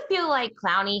 Do you feel like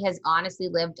Clowney has honestly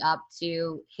lived up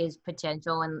to his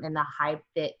potential and the hype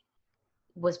that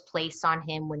was placed on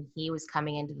him when he was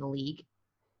coming into the league?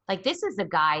 Like, this is a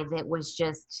guy that was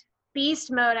just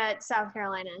beast mode at South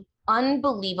Carolina.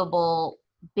 Unbelievable,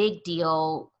 big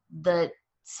deal. The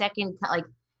second,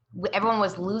 everyone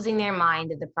was losing their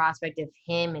mind at the prospect of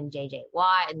him and J.J.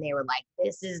 Watt, and they were like,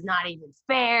 this is not even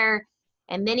fair.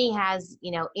 And then he has,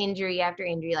 injury after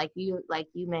injury, like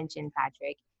you mentioned,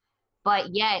 Patrick.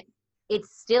 But yet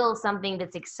it's still something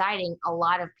that's exciting a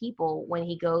lot of people when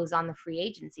he goes on the free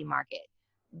agency market.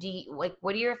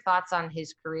 What are your thoughts on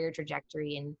his career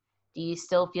trajectory? And do you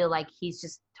still feel like he's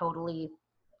just totally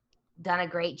done a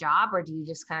great job, or do you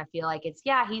just kind of feel like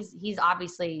he's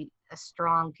obviously a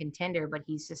strong contender, but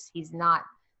he's not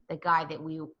the guy that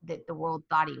the world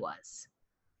thought he was?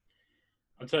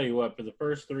 I'll tell you what, for the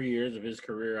first 3 years of his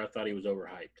career, I thought he was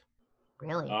overhyped.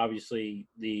 Really? Obviously,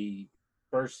 the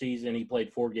first season he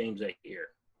played 4 games that year.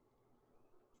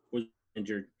 Was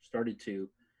injured, started 2.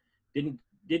 Didn't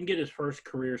get his first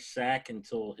career sack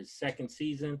until his second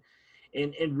season.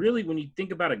 And really, when you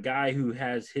think about a guy who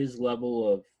has his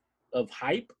level of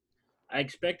hype, I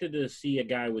expected to see a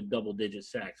guy with double-digit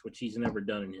sacks, which he's never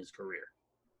done in his career.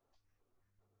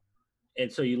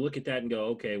 And so you look at that and go,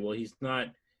 okay, well, he's not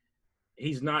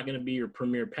going to be your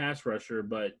premier pass rusher,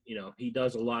 but, he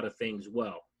does a lot of things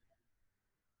well.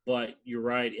 But you're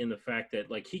right in the fact that,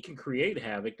 like, he can create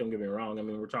havoc, don't get me wrong. I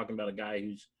mean, we're talking about a guy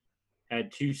who's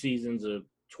had 2 seasons of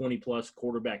 20-plus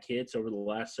quarterback hits over the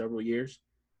last several years.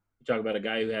 You talk about a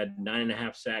guy who had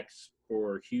 9.5 sacks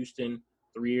for Houston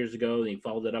 3 years ago, and he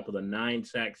followed it up with a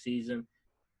 9-sack season.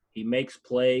 He makes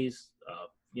plays,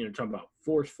 talking about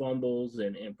forced fumbles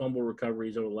and fumble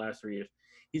recoveries over the last 3 years.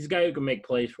 He's a guy who can make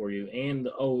plays for you, and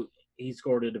he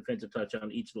scored a defensive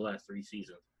touchdown each of the last 3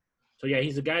 seasons. So, yeah,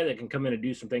 he's a guy that can come in and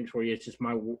do some things for you. It's just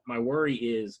my worry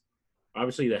is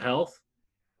obviously the health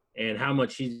and how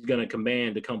much he's going to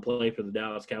command to come play for the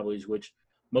Dallas Cowboys, which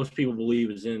most people believe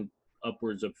is in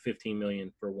upwards of $15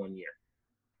 million for 1 year.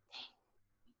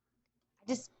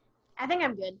 I think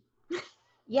I'm good.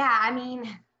 Yeah, I mean,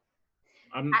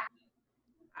 I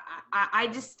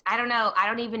don't know. I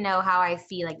don't even know how I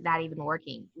see like that even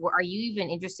working. Are you even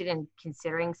interested in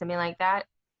considering something like that?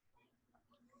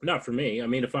 Not for me. I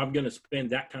mean, if I'm going to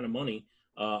spend that kind of money,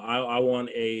 I want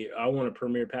a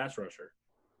premier pass rusher.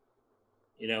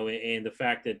 And the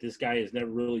fact that this guy has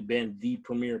never really been the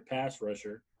premier pass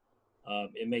rusher,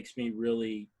 it makes me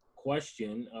really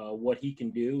question what he can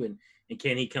do and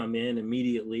can he come in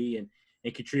immediately and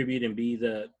contribute and be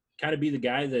the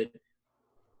guy that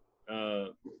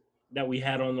that we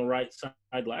had on the right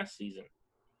side last season.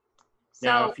 So,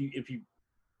 now, if you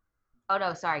oh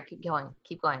no, sorry, keep going,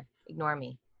 ignore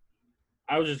me.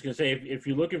 I was just gonna say if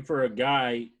you're looking for a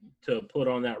guy to put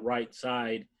on that right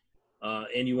side,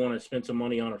 and you want to spend some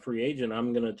money on a free agent,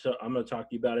 I'm gonna talk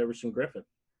to you about Everson Griffin.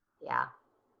 Yeah.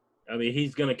 I mean,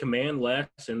 he's going to command less,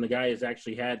 and the guy has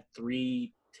actually had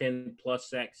 3 10-plus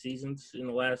sack seasons in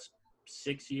the last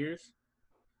 6 years.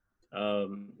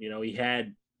 He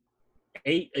had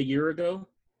 8 a year ago,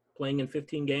 playing in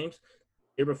 15 games.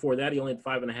 The year before that, he only had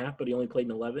 5.5, but he only played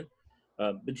in 11.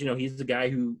 But he's the guy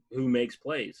who makes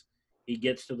plays. He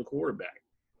gets to the quarterback.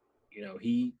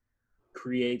 He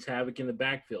creates havoc in the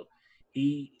backfield.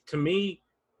 To me,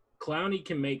 Clowney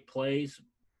can make plays,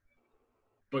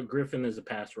 but Griffin is a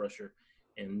pass rusher,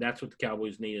 and that's what the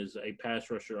Cowboys need is a pass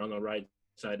rusher on the right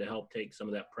side to help take some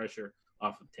of that pressure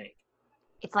off of Tank.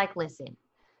 It's like, listen,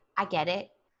 I get it.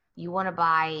 You want to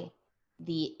buy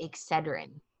the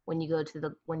Excedrin when you go to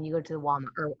the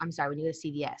Walmart, or I'm sorry, when you go to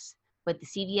CVS. But the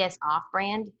CVS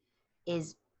off-brand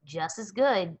is just as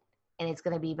good, and it's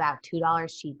going to be about $2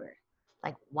 cheaper.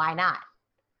 Like, why not?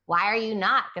 Why are you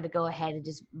not going to go ahead and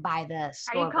just buy the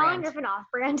store brand? Are you calling Griffin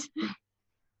off-brand?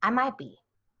 I might be,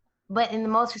 but in the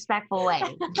most respectful way.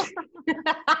 I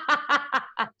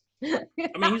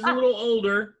mean, he's a little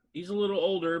older,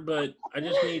 but I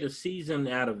just need a season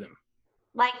out of him.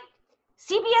 Like,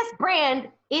 CVS brand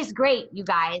is great, you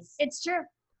guys. It's true.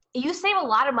 You save a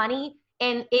lot of money,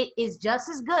 and it is just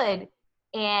as good,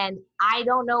 and I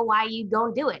don't know why you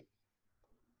don't do it.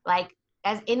 Like,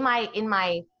 as in my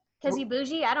Because he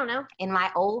bougie? I don't know. In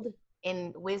my old,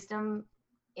 in wisdom,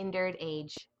 endured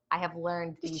age, I have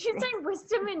learned these Did you things. say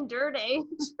wisdom endured age?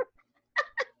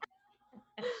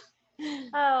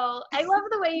 Oh, I love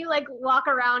the way you like walk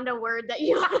around a word that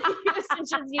you use and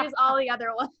just use all the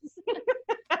other ones.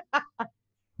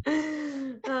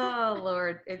 Oh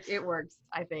Lord, it works.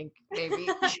 I think maybe.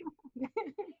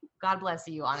 God bless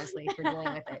you, honestly, for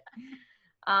dealing with it.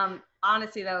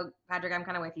 Honestly though, Patrick, I'm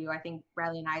kind of with you. I think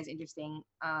Bradley and I is interesting.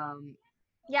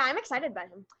 Yeah, I'm excited about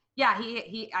him. Yeah,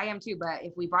 I am too. But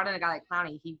if we brought in a guy like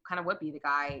Clowney, he kind of would be the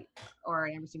guy, or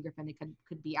Anderson Griffin that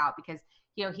could be out because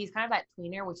he's kind of that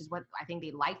tweener, which is what I think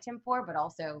they liked him for. But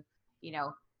also,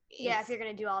 yeah, if you're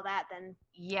gonna do all that, then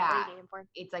yeah, what do you need him for?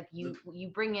 It's like you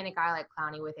bring in a guy like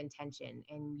Clowney with intention,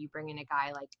 and you bring in a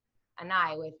guy like an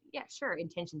eye with, sure,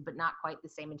 intention, but not quite the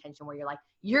same intention where you're like,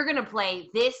 you're going to play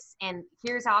this and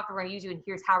here's how often we're going to use you and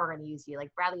here's how we're going to use you. Like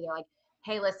Bradley, they're like,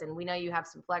 hey, listen, we know you have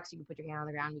some flex. You can put your hand on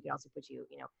the ground. We can also put you,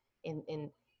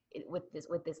 with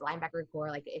this linebacker core,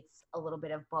 like it's a little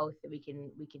bit of both that we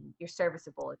can, you're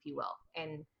serviceable, if you will.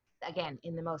 And again,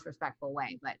 in the most respectful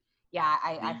way. But yeah,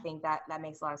 I think that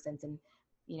makes a lot of sense. And,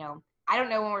 I don't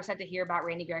know when we're set to hear about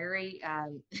Randy Gregory.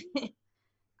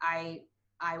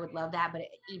 I would love that, but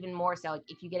even more so, like,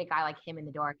 if you get a guy like him in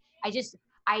the door,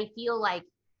 I feel like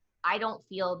I don't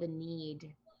feel the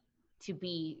need to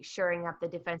be shoring up the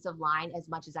defensive line as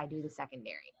much as I do the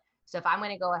secondary. So if I'm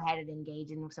going to go ahead and engage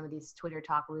in some of these Twitter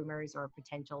talk rumors or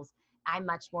potentials, I'm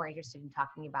much more interested in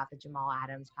talking about the Jamal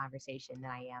Adams conversation than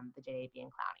I am the Jadeveon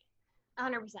Clowney.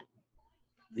 100%.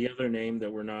 The other name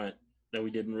that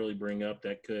we didn't really bring up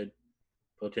that could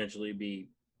potentially be,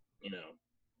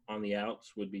 on the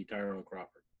outs would be Tyrone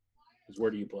Crawford. Because where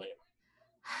do you play him?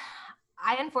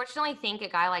 I unfortunately think a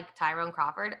guy like Tyrone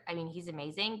Crawford, I mean, he's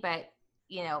amazing, but,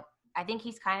 I think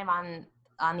he's kind of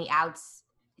on the outs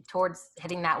towards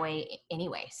heading that way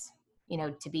anyways,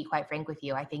 to be quite frank with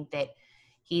you. I think that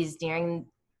he's nearing,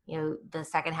 the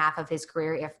second half of his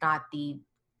career, if not the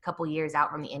couple years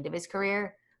out from the end of his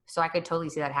career. So I could totally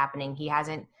see that happening. He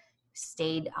hasn't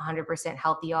stayed 100%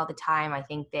 healthy all the time. I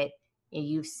think that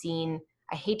you've seen,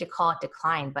 I hate to call it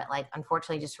decline, but like,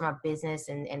 unfortunately, just from a business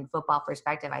and football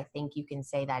perspective, I think you can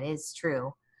say that is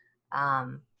true.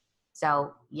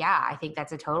 So yeah, I think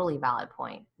that's a totally valid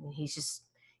point. I mean,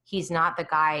 he's not the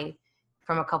guy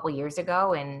from a couple years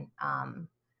ago. And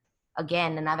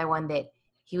again, another one that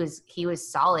he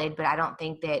was solid, but I don't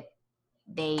think that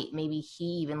he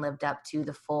even lived up to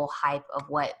the full hype of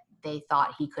what they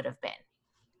thought he could have been.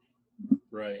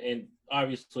 Right. And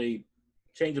obviously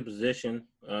change of position,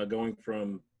 going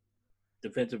from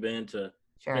defensive end to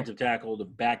defensive tackle to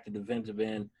back to defensive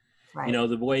end. Right.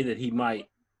 The way that he might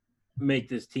make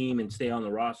this team and stay on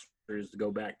the roster is to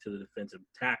go back to the defensive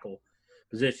tackle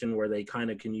position where they kind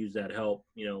of can use that help,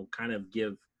 kind of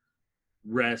give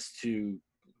rest to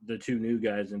the two new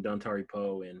guys in Dontari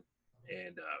Poe and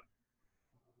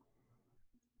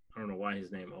I don't know why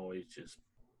his name always just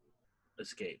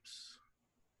escapes.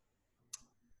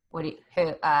 What do you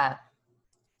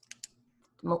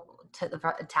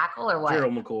tackle or what?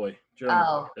 Gerald McCoy.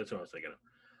 McCoy. That's what I was thinking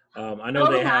of. I know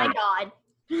they have. God.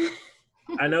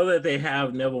 I know that they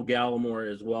have Neville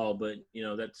Gallimore as well, but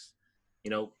that's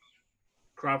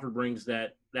Crawford brings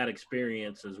that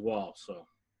experience as well. So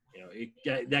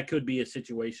that could be a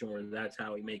situation where that's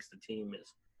how he makes the team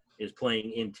is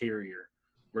playing interior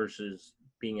versus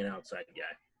being an outside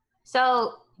guy.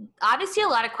 So obviously a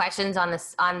lot of questions on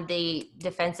the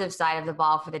defensive side of the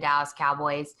ball for the Dallas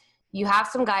Cowboys. You have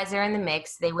some guys there in the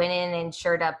mix. They went in and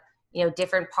shored up,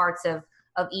 different parts of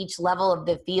each level of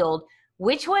the field.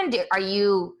 Which one are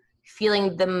you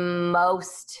feeling the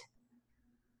most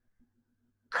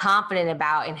confident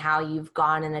about in how you've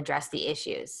gone and addressed the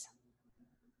issues?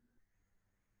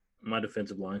 My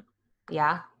defensive line.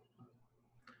 Yeah.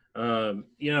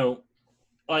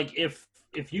 Like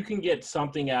if you can get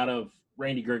something out of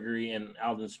Randy Gregory and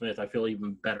Alden Smith, I feel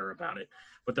even better about it.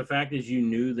 But the fact is you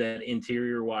knew that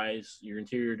interior-wise, your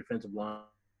interior defensive line,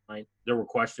 there were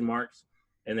question marks.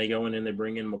 And they go in and they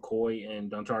bring in McCoy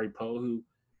and Dontari Poe,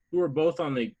 who are both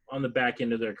on the back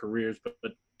end of their careers, but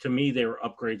to me they were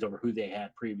upgrades over who they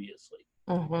had previously.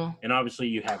 Mm-hmm. And obviously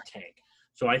you have Tank.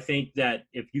 So I think that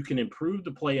if you can improve the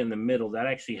play in the middle, that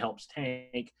actually helps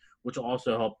Tank, which will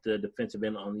also help the defensive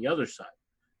end on the other side,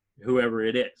 whoever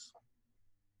it is.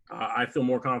 I feel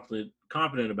more confident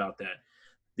about that.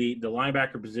 The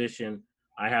linebacker position,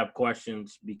 I have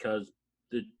questions because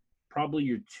probably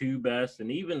your two best, and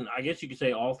even I guess you could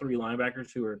say all three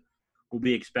linebackers who will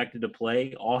be expected to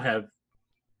play all have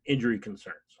injury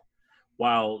concerns.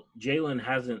 While Jalen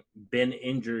hasn't been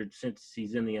injured since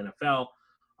he's in the NFL,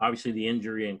 obviously the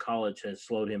injury in college has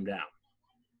slowed him down.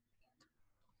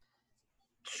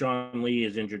 Sean Lee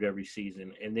is injured every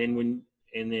season, and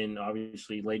then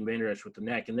obviously Leighton Vander Esch with the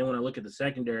neck. And then when I look at the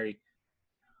secondary,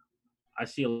 I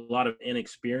see a lot of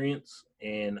inexperience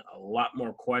and a lot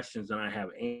more questions than I have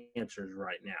answers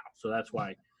right now. So that's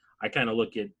why I kind of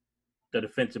look at the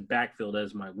defensive backfield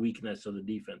as my weakness of the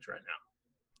defense right now.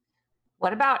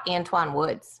 What about Antoine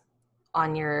Woods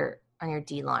on your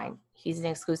D line? He's an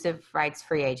exclusive rights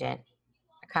free agent.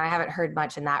 I kind of haven't heard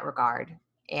much in that regard.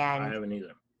 And I haven't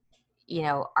either.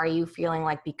 Are you feeling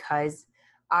like, because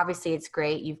obviously it's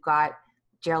great, you've got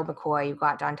Gerald McCoy, you've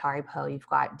got Dontari Poe, you've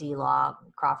got D-Law,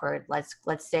 Crawford. Let's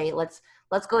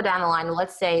go down the line.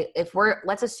 Let's say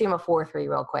let's assume a 4-3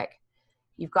 real quick.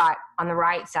 You've got on the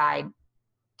right side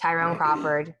Tyrone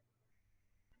Crawford,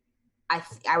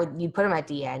 you'd put him at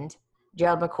the end,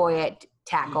 Gerald McCoy at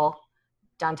tackle,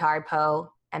 Dontari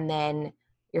Poe, and then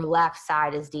your left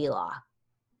side is D-Law.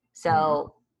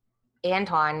 So,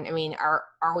 Antoine, I mean, are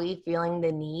we feeling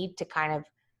the need to kind of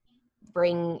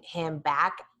bring him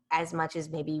back as much as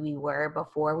maybe we were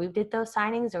before we did those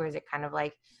signings? Or is it kind of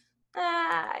like,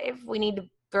 if we need to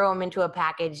throw him into a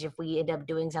package, if we end up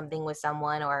doing something with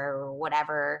someone or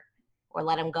whatever, or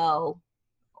let him go,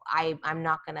 I'm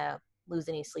not going to lose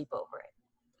any sleep over it.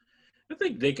 I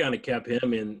think they kind of kept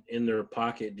him in their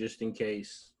pocket just in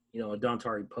case, a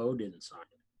Dontari Poe didn't sign,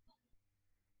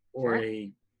 or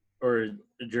a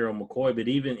Gerald McCoy. But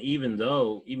even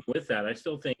with that, I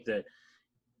still think that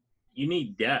you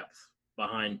need depth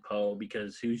behind Poe,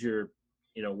 because who's your,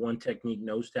 one technique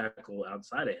nose tackle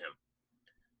outside of him?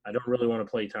 I don't really want to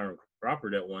play Tyron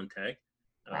Crawford at one tech.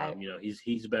 Right.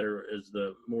 He's better as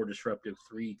the more disruptive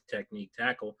 3 technique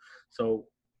tackle. So,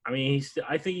 I mean,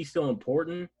 I think he's still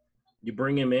important. You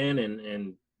bring him in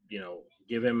and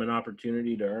give him an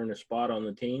opportunity to earn a spot on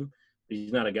the team. But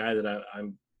he's not a guy that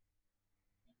I'm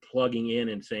plugging in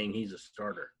and saying he's a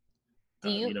starter.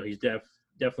 He's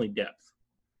definitely depth.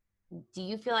 Do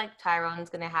you feel like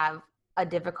Tyron's going to have a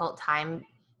difficult time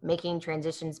making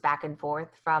transitions back and forth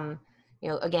from,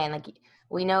 again, like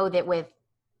we know that with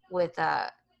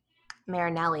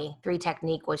Marinelli, 3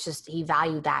 technique was just, he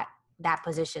valued that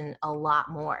position a lot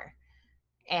more.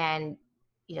 And,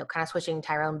 kind of switching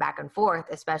Tyrone back and forth,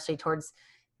 especially towards,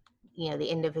 the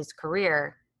end of his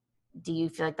career, do you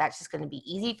feel like that's just going to be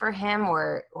easy for him,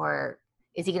 or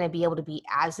is he going to be able to be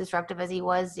as disruptive as he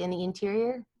was in the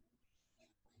interior?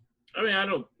 I mean, I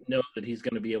don't know that he's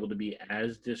going to be able to be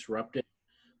as disruptive,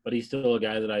 but he's still a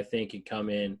guy that I think could come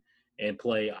in and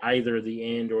play either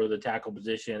the end or the tackle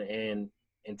position and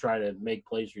try to make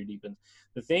plays for your defense.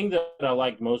 The thing that I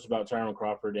like most about Tyron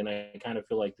Crawford, and I kind of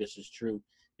feel like this is true,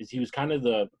 is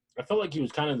I felt like he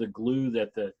was kind of the glue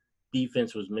that the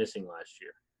defense was missing last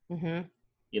year.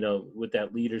 Mm-hmm. With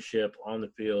that leadership on the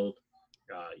field,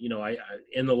 I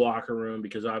in the locker room,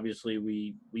 because obviously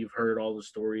we've heard all the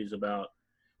stories about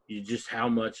just how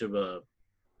much of a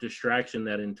distraction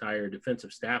that entire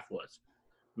defensive staff was.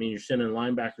 I mean, you're sending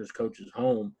linebackers coaches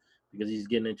home because he's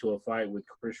getting into a fight with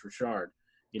Chris Richard,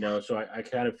 so I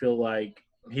kind of feel like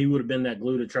he would have been that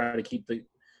glue to try to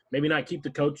maybe not keep the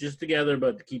coaches together,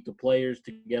 but to keep the players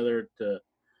together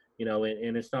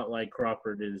and it's not like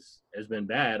Crawford has been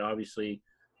bad. Obviously,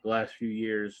 the last few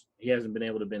years, he hasn't been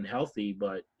able to been healthy,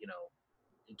 but,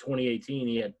 in 2018,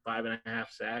 he had 5.5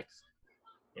 sacks,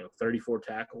 34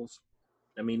 tackles.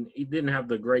 I mean, he didn't have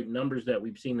the great numbers that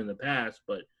we've seen in the past,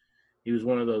 but he was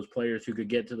one of those players who could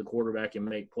get to the quarterback and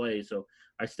make plays. So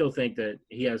I still think that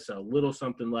he has a little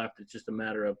something left. It's just a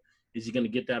matter of, is he going to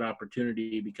get that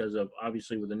opportunity? Because of,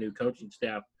 obviously, with the new coaching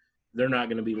staff, they're not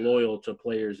going to be loyal to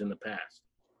players in the past.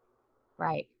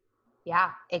 Right.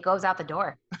 Yeah, it goes out the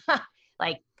door.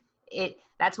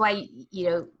 That's why,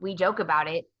 we joke about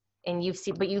it, and you've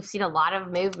seen a lot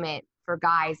of movement for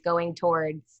guys going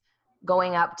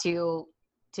up to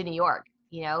New York,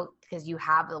 because you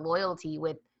have the loyalty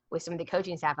with some of the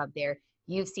coaching staff up there.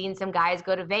 You've seen some guys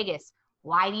go to Vegas.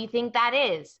 Why do you think that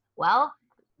is? Well,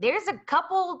 there's a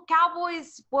couple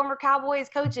former Cowboys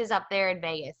coaches up there in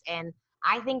Vegas, and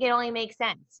I think it only makes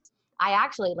sense.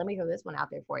 Let me throw this one out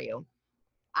there for you.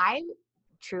 I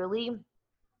truly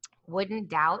wouldn't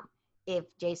doubt if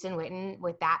Jason Witten,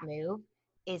 with that move,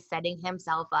 is setting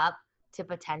himself up to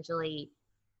potentially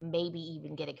maybe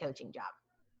even get a coaching job.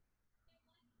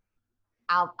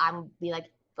 I'm be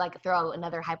like throw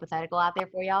another hypothetical out there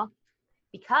for y'all,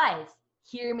 because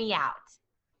hear me out.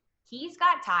 He's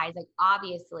got ties. Like,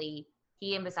 obviously,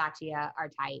 he and Bisaccia are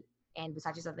tight, and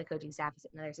Bisaccia's on the coaching staff,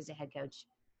 another assistant head coach.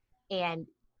 And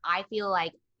I feel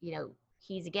like,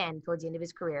 he's, again, towards the end of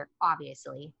his career,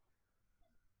 obviously,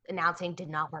 announcing did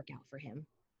not work out for him.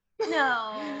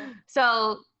 No.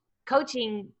 So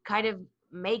coaching kind of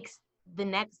makes the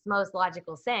next most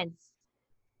logical sense.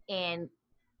 And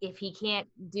if he can't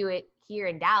do it here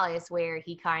in Dallas, where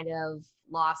he kind of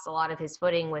lost a lot of his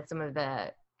footing with some of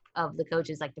the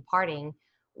coaches departing,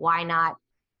 why not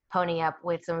pony up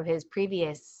with some of his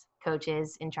previous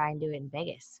coaches and try and do it in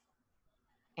Vegas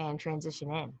and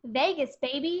transition in? Vegas,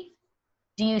 baby.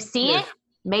 Do you see it?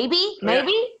 Maybe?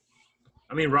 Maybe?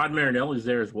 I mean, Rod Marinelli's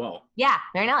there as well. Yeah,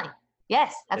 Marinelli.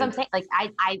 Yes, that's what I'm saying.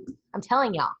 I'm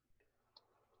telling y'all,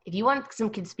 if you want some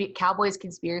Cowboys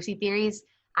conspiracy theories,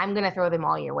 I'm going to throw them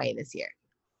all your way this year.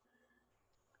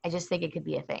 I just think it could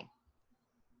be a thing.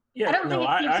 Yeah, I don't think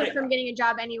it keeps him from getting a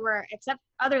job anywhere except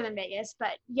other than Vegas,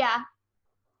 but yeah,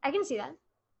 I can see that.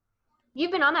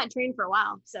 You've been on that train for a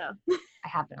while, so. I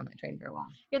have been on that train for a while.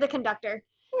 You're the conductor.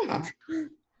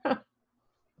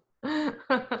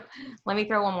 Let me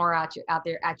throw one more out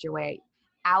there at your way.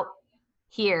 Out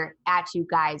here at you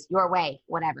guys, your way,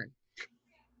 whatever.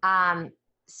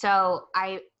 So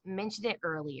I mentioned it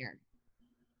earlier.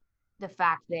 The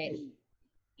fact that,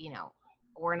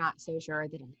 we're not so sure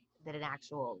that an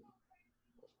actual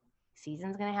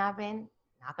season's going to happen.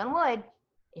 Knock on wood.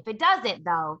 If it doesn't,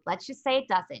 though, let's just say it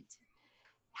doesn't.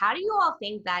 How do you all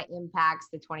think that impacts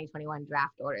the 2021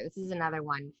 draft order? This is another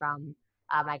one from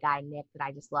my guy, Nick, that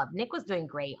I just love. Nick was doing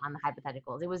great on the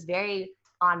hypotheticals. It was very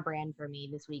on brand for me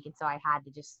this week, and so I had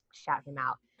to just shout him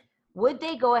out. Would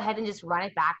they go ahead and just run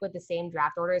it back with the same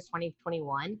draft order as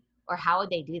 2021? Or how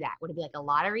would they do that? Would it be like a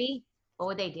lottery? What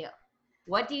would they do?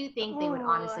 What do you think they would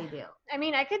honestly do? I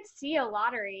mean, I could see a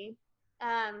lottery,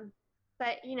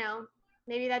 but,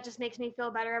 maybe that just makes me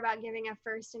feel better about giving a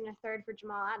first and a third for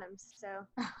Jamal Adams. So,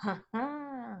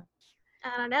 I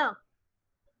don't know.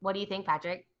 What do you think,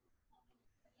 Patrick?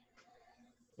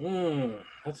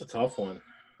 That's a tough one.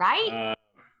 Right?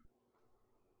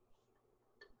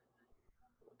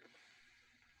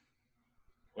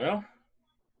 Well,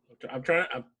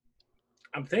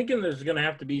 I'm thinking there's going to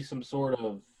have to be some sort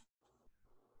of,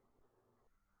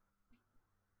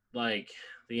 like,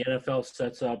 the NFL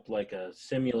sets up like a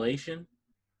simulation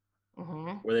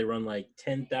where they run like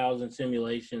 10,000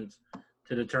 simulations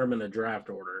to determine the draft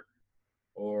order,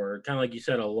 or kind of like you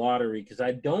said, a lottery, because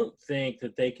I don't think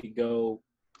that they could go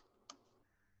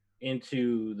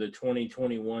into the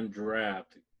 2021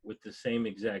 draft with the same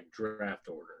exact draft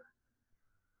order.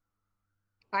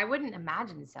 I wouldn't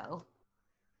imagine so.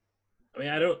 I mean,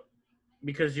 I don't,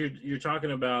 because you're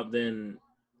talking about then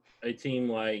a team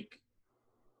like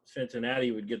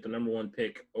Cincinnati would get the number one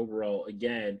pick overall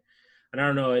again. And I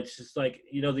don't know, it's just like,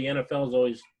 the NFL's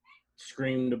always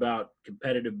screamed about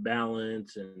competitive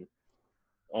balance and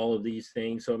all of these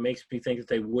things. So it makes me think that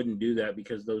they wouldn't do that,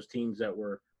 because those teams that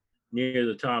were near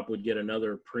the top would get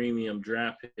another premium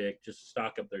draft pick just to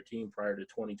stock up their team prior to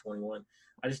 2021.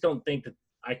 I just don't think that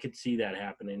I could see that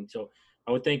happening. So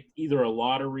I would think either a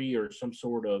lottery or some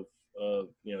sort of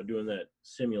doing that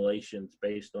simulations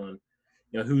based on,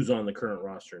 who's on the current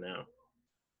roster now.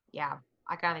 Yeah,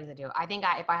 I kind of think so too. I think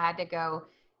if I had to go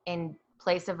and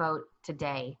place a vote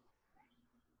today,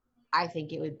 I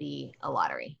think it would be a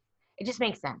lottery. It just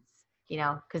makes sense,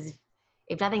 because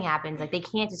if nothing happens, like, they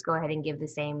can't just go ahead and give the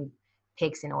same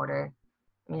picks in order.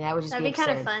 I mean, that would just That'd be absurd.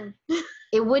 kind of fun.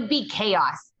 It would be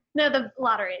chaos. No, the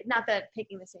lottery, not the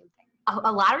picking the same thing.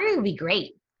 A lottery would be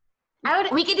great.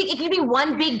 It could be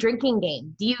one big drinking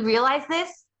game. Do you realize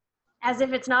this? As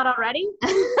if it's not already?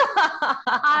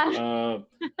 The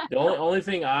only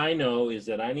thing I know is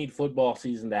that I need football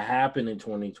season to happen in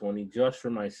 2020 just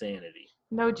for my sanity.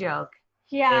 No joke.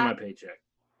 Yeah. And my paycheck.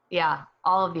 Yeah,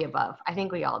 all of the above. I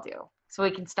think we all do. So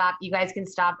we can stop. You guys can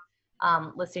stop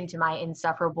listening to my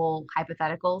insufferable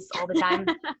hypotheticals all the time.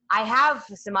 I have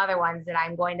some other ones that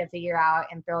I'm going to figure out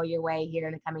and throw your way here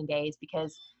in the coming days,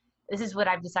 because this is what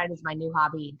I've decided is my new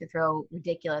hobby, to throw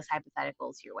ridiculous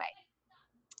hypotheticals your way.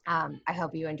 I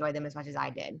hope you enjoy them as much as I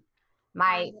did.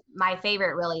 My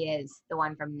favorite really is the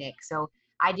one from Nick. So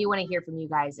I do want to hear from you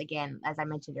guys again, as I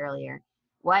mentioned earlier.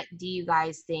 What do you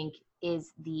guys think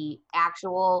is the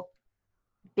actual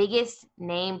biggest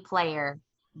name player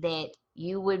that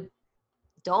you would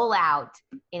dole out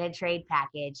in a trade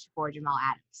package for Jamal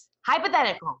Adams?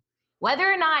 Hypothetical.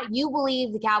 Whether or not you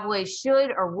believe the Cowboys should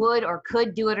or would or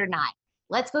could do it or not.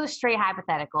 Let's go straight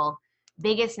hypothetical.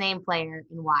 Biggest name player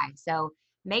and why. So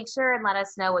make sure and let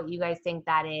us know what you guys think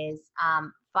that is.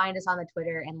 Find us on the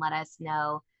Twitter and let us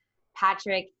know.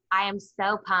 Patrick, I am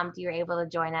so pumped you were able to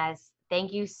join us.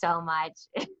 Thank you so much.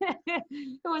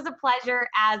 It was a pleasure,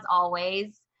 as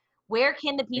always. Where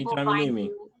can the people find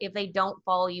you if they don't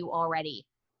follow you already?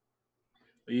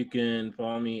 You can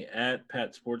follow me at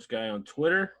Pat Sports Guy on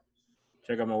Twitter.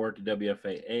 Check out my work at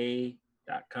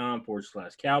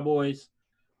WFAA.com/Cowboys.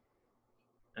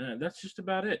 That's just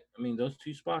about it. I mean, those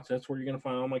two spots, that's where you're going to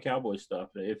find all my Cowboys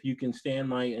stuff. If you can stand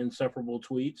my insufferable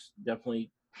tweets,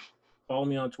 definitely follow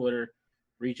me on Twitter.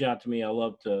 Reach out to me. I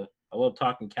love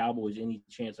talking Cowboys any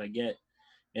chance I get.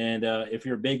 And if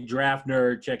you're a big draft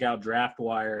nerd, check out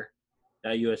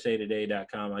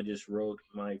draftwire.usatoday.com. I just wrote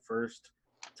my first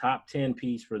top 10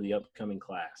 piece for the upcoming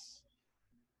class.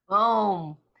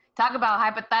 Boom. Talk about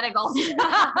hypotheticals.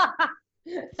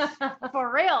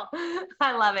 For real.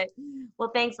 I love it.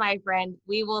 Well, thanks, my friend.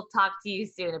 We will talk to you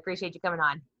soon. Appreciate you coming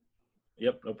on.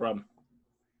 Yep, no problem.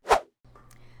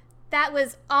 That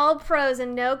was all pros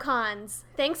and no cons.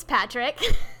 Thanks, Patrick.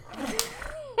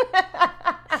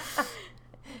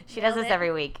 She does this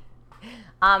every week.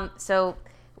 So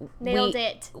Nailed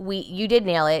it. You did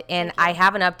nail it, and I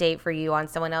have an update for you on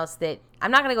someone else that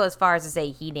I'm not going to go as far as to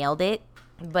say he nailed it,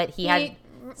 but he had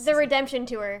the redemption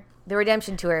tour. The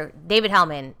redemption tour. David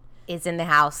Hellman is in the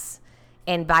house,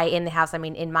 and by in the house I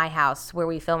mean in my house where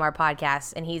we film our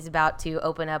podcast, and he's about to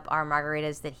open up our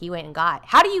margaritas that he went and got.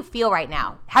 How do you feel right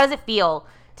now? How does it feel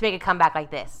to make a comeback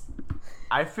like this?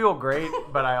 I feel great,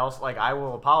 but I also I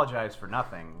will apologize for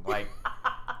nothing.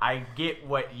 I get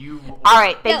what you. All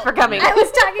right, thanks for coming. I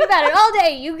was talking about it all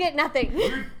day. You get nothing.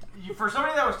 You, for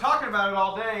somebody that was talking about it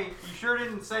all day, you sure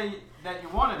didn't say that you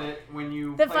wanted it when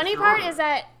you. The funny part is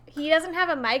that he doesn't have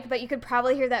a mic, but you could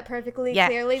probably hear that perfectly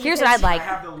clearly. Here's what I'd like. I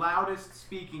have the loudest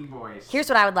speaking voice. Here's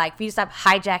what I would like for you to stop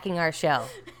hijacking our show.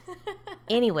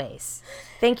 Anyways,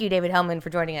 thank you, David Hellman, for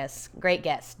joining us. Great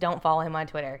guest. Don't follow him on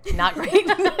Twitter. Not great.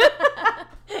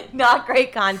 Not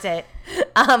great content.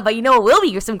 But you know what will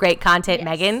be some great content, yes.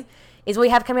 Megan, is what we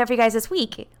have coming up for you guys this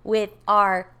week with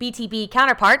our BTB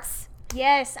counterparts.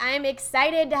 Yes, I'm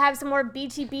excited to have some more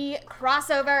BTB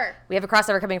crossover. We have a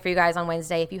crossover coming for you guys on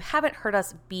Wednesday. If you haven't heard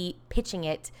us be pitching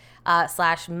it,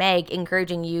 / Meg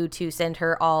encouraging you to send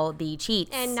her all the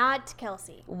cheats. And not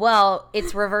Kelsey. Well,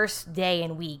 it's reverse day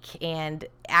and week. And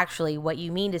actually, what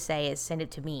you mean to say is send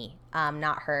it to me,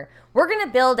 not her. We're going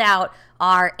to build out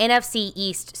our NFC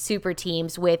East super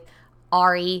teams with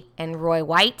Ari and Roy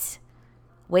White.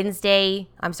 Wednesday,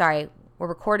 I'm sorry, we're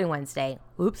recording Wednesday.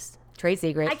 Oops. Trade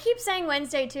secret. I keep saying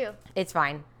Wednesday, too. It's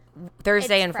fine.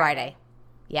 Thursday and Friday.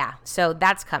 Yeah, so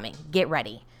that's coming. Get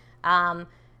ready.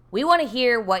 We want to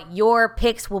hear what your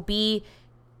picks will be.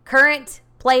 Current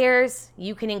players,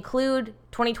 you can include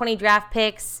 2020 draft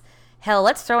picks. Hell,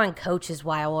 let's throw in coaches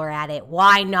while we're at it.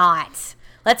 Why not?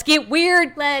 Let's get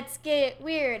weird. Let's get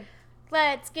weird.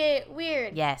 Let's get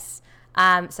weird. Yes.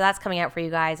 So that's coming out for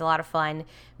you guys. A lot of fun.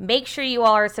 Make sure you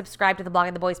all are subscribed to the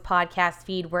Blogging the Boys podcast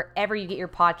feed wherever you get your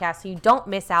podcasts so you don't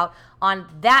miss out on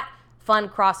that fun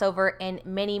crossover and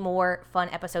many more fun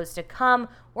episodes to come.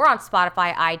 We're on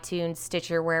Spotify, iTunes,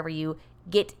 Stitcher, wherever you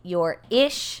get your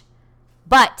ish.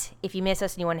 But if you miss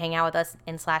us and you want to hang out with us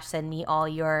and / send me all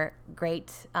your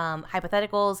great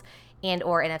hypotheticals and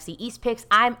or NFC East picks,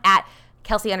 I'm at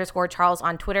Kelsey_Charles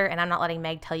on Twitter, and I'm not letting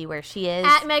Meg tell you where she is.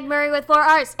 At Meg Murray with 4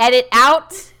 R's. Edit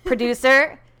out,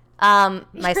 producer. You're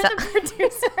the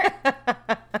producer.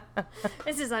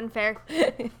 This is unfair.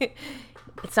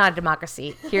 It's not a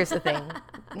democracy. Here's the thing.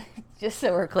 Just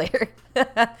so we're clear.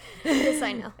 Yes,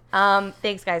 I know.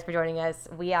 Thanks, guys, for joining us.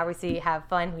 We obviously have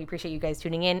fun. We appreciate you guys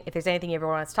tuning in. If there's anything you ever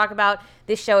want us to talk about,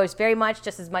 this show is very much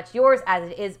just as much yours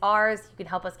as it is ours. You can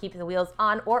help us keep the wheels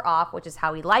on or off, which is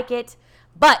how we like it.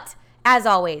 But as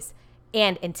always,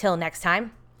 and until next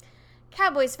time,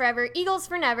 Cowboys forever, Eagles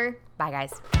for never. Bye,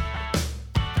 guys.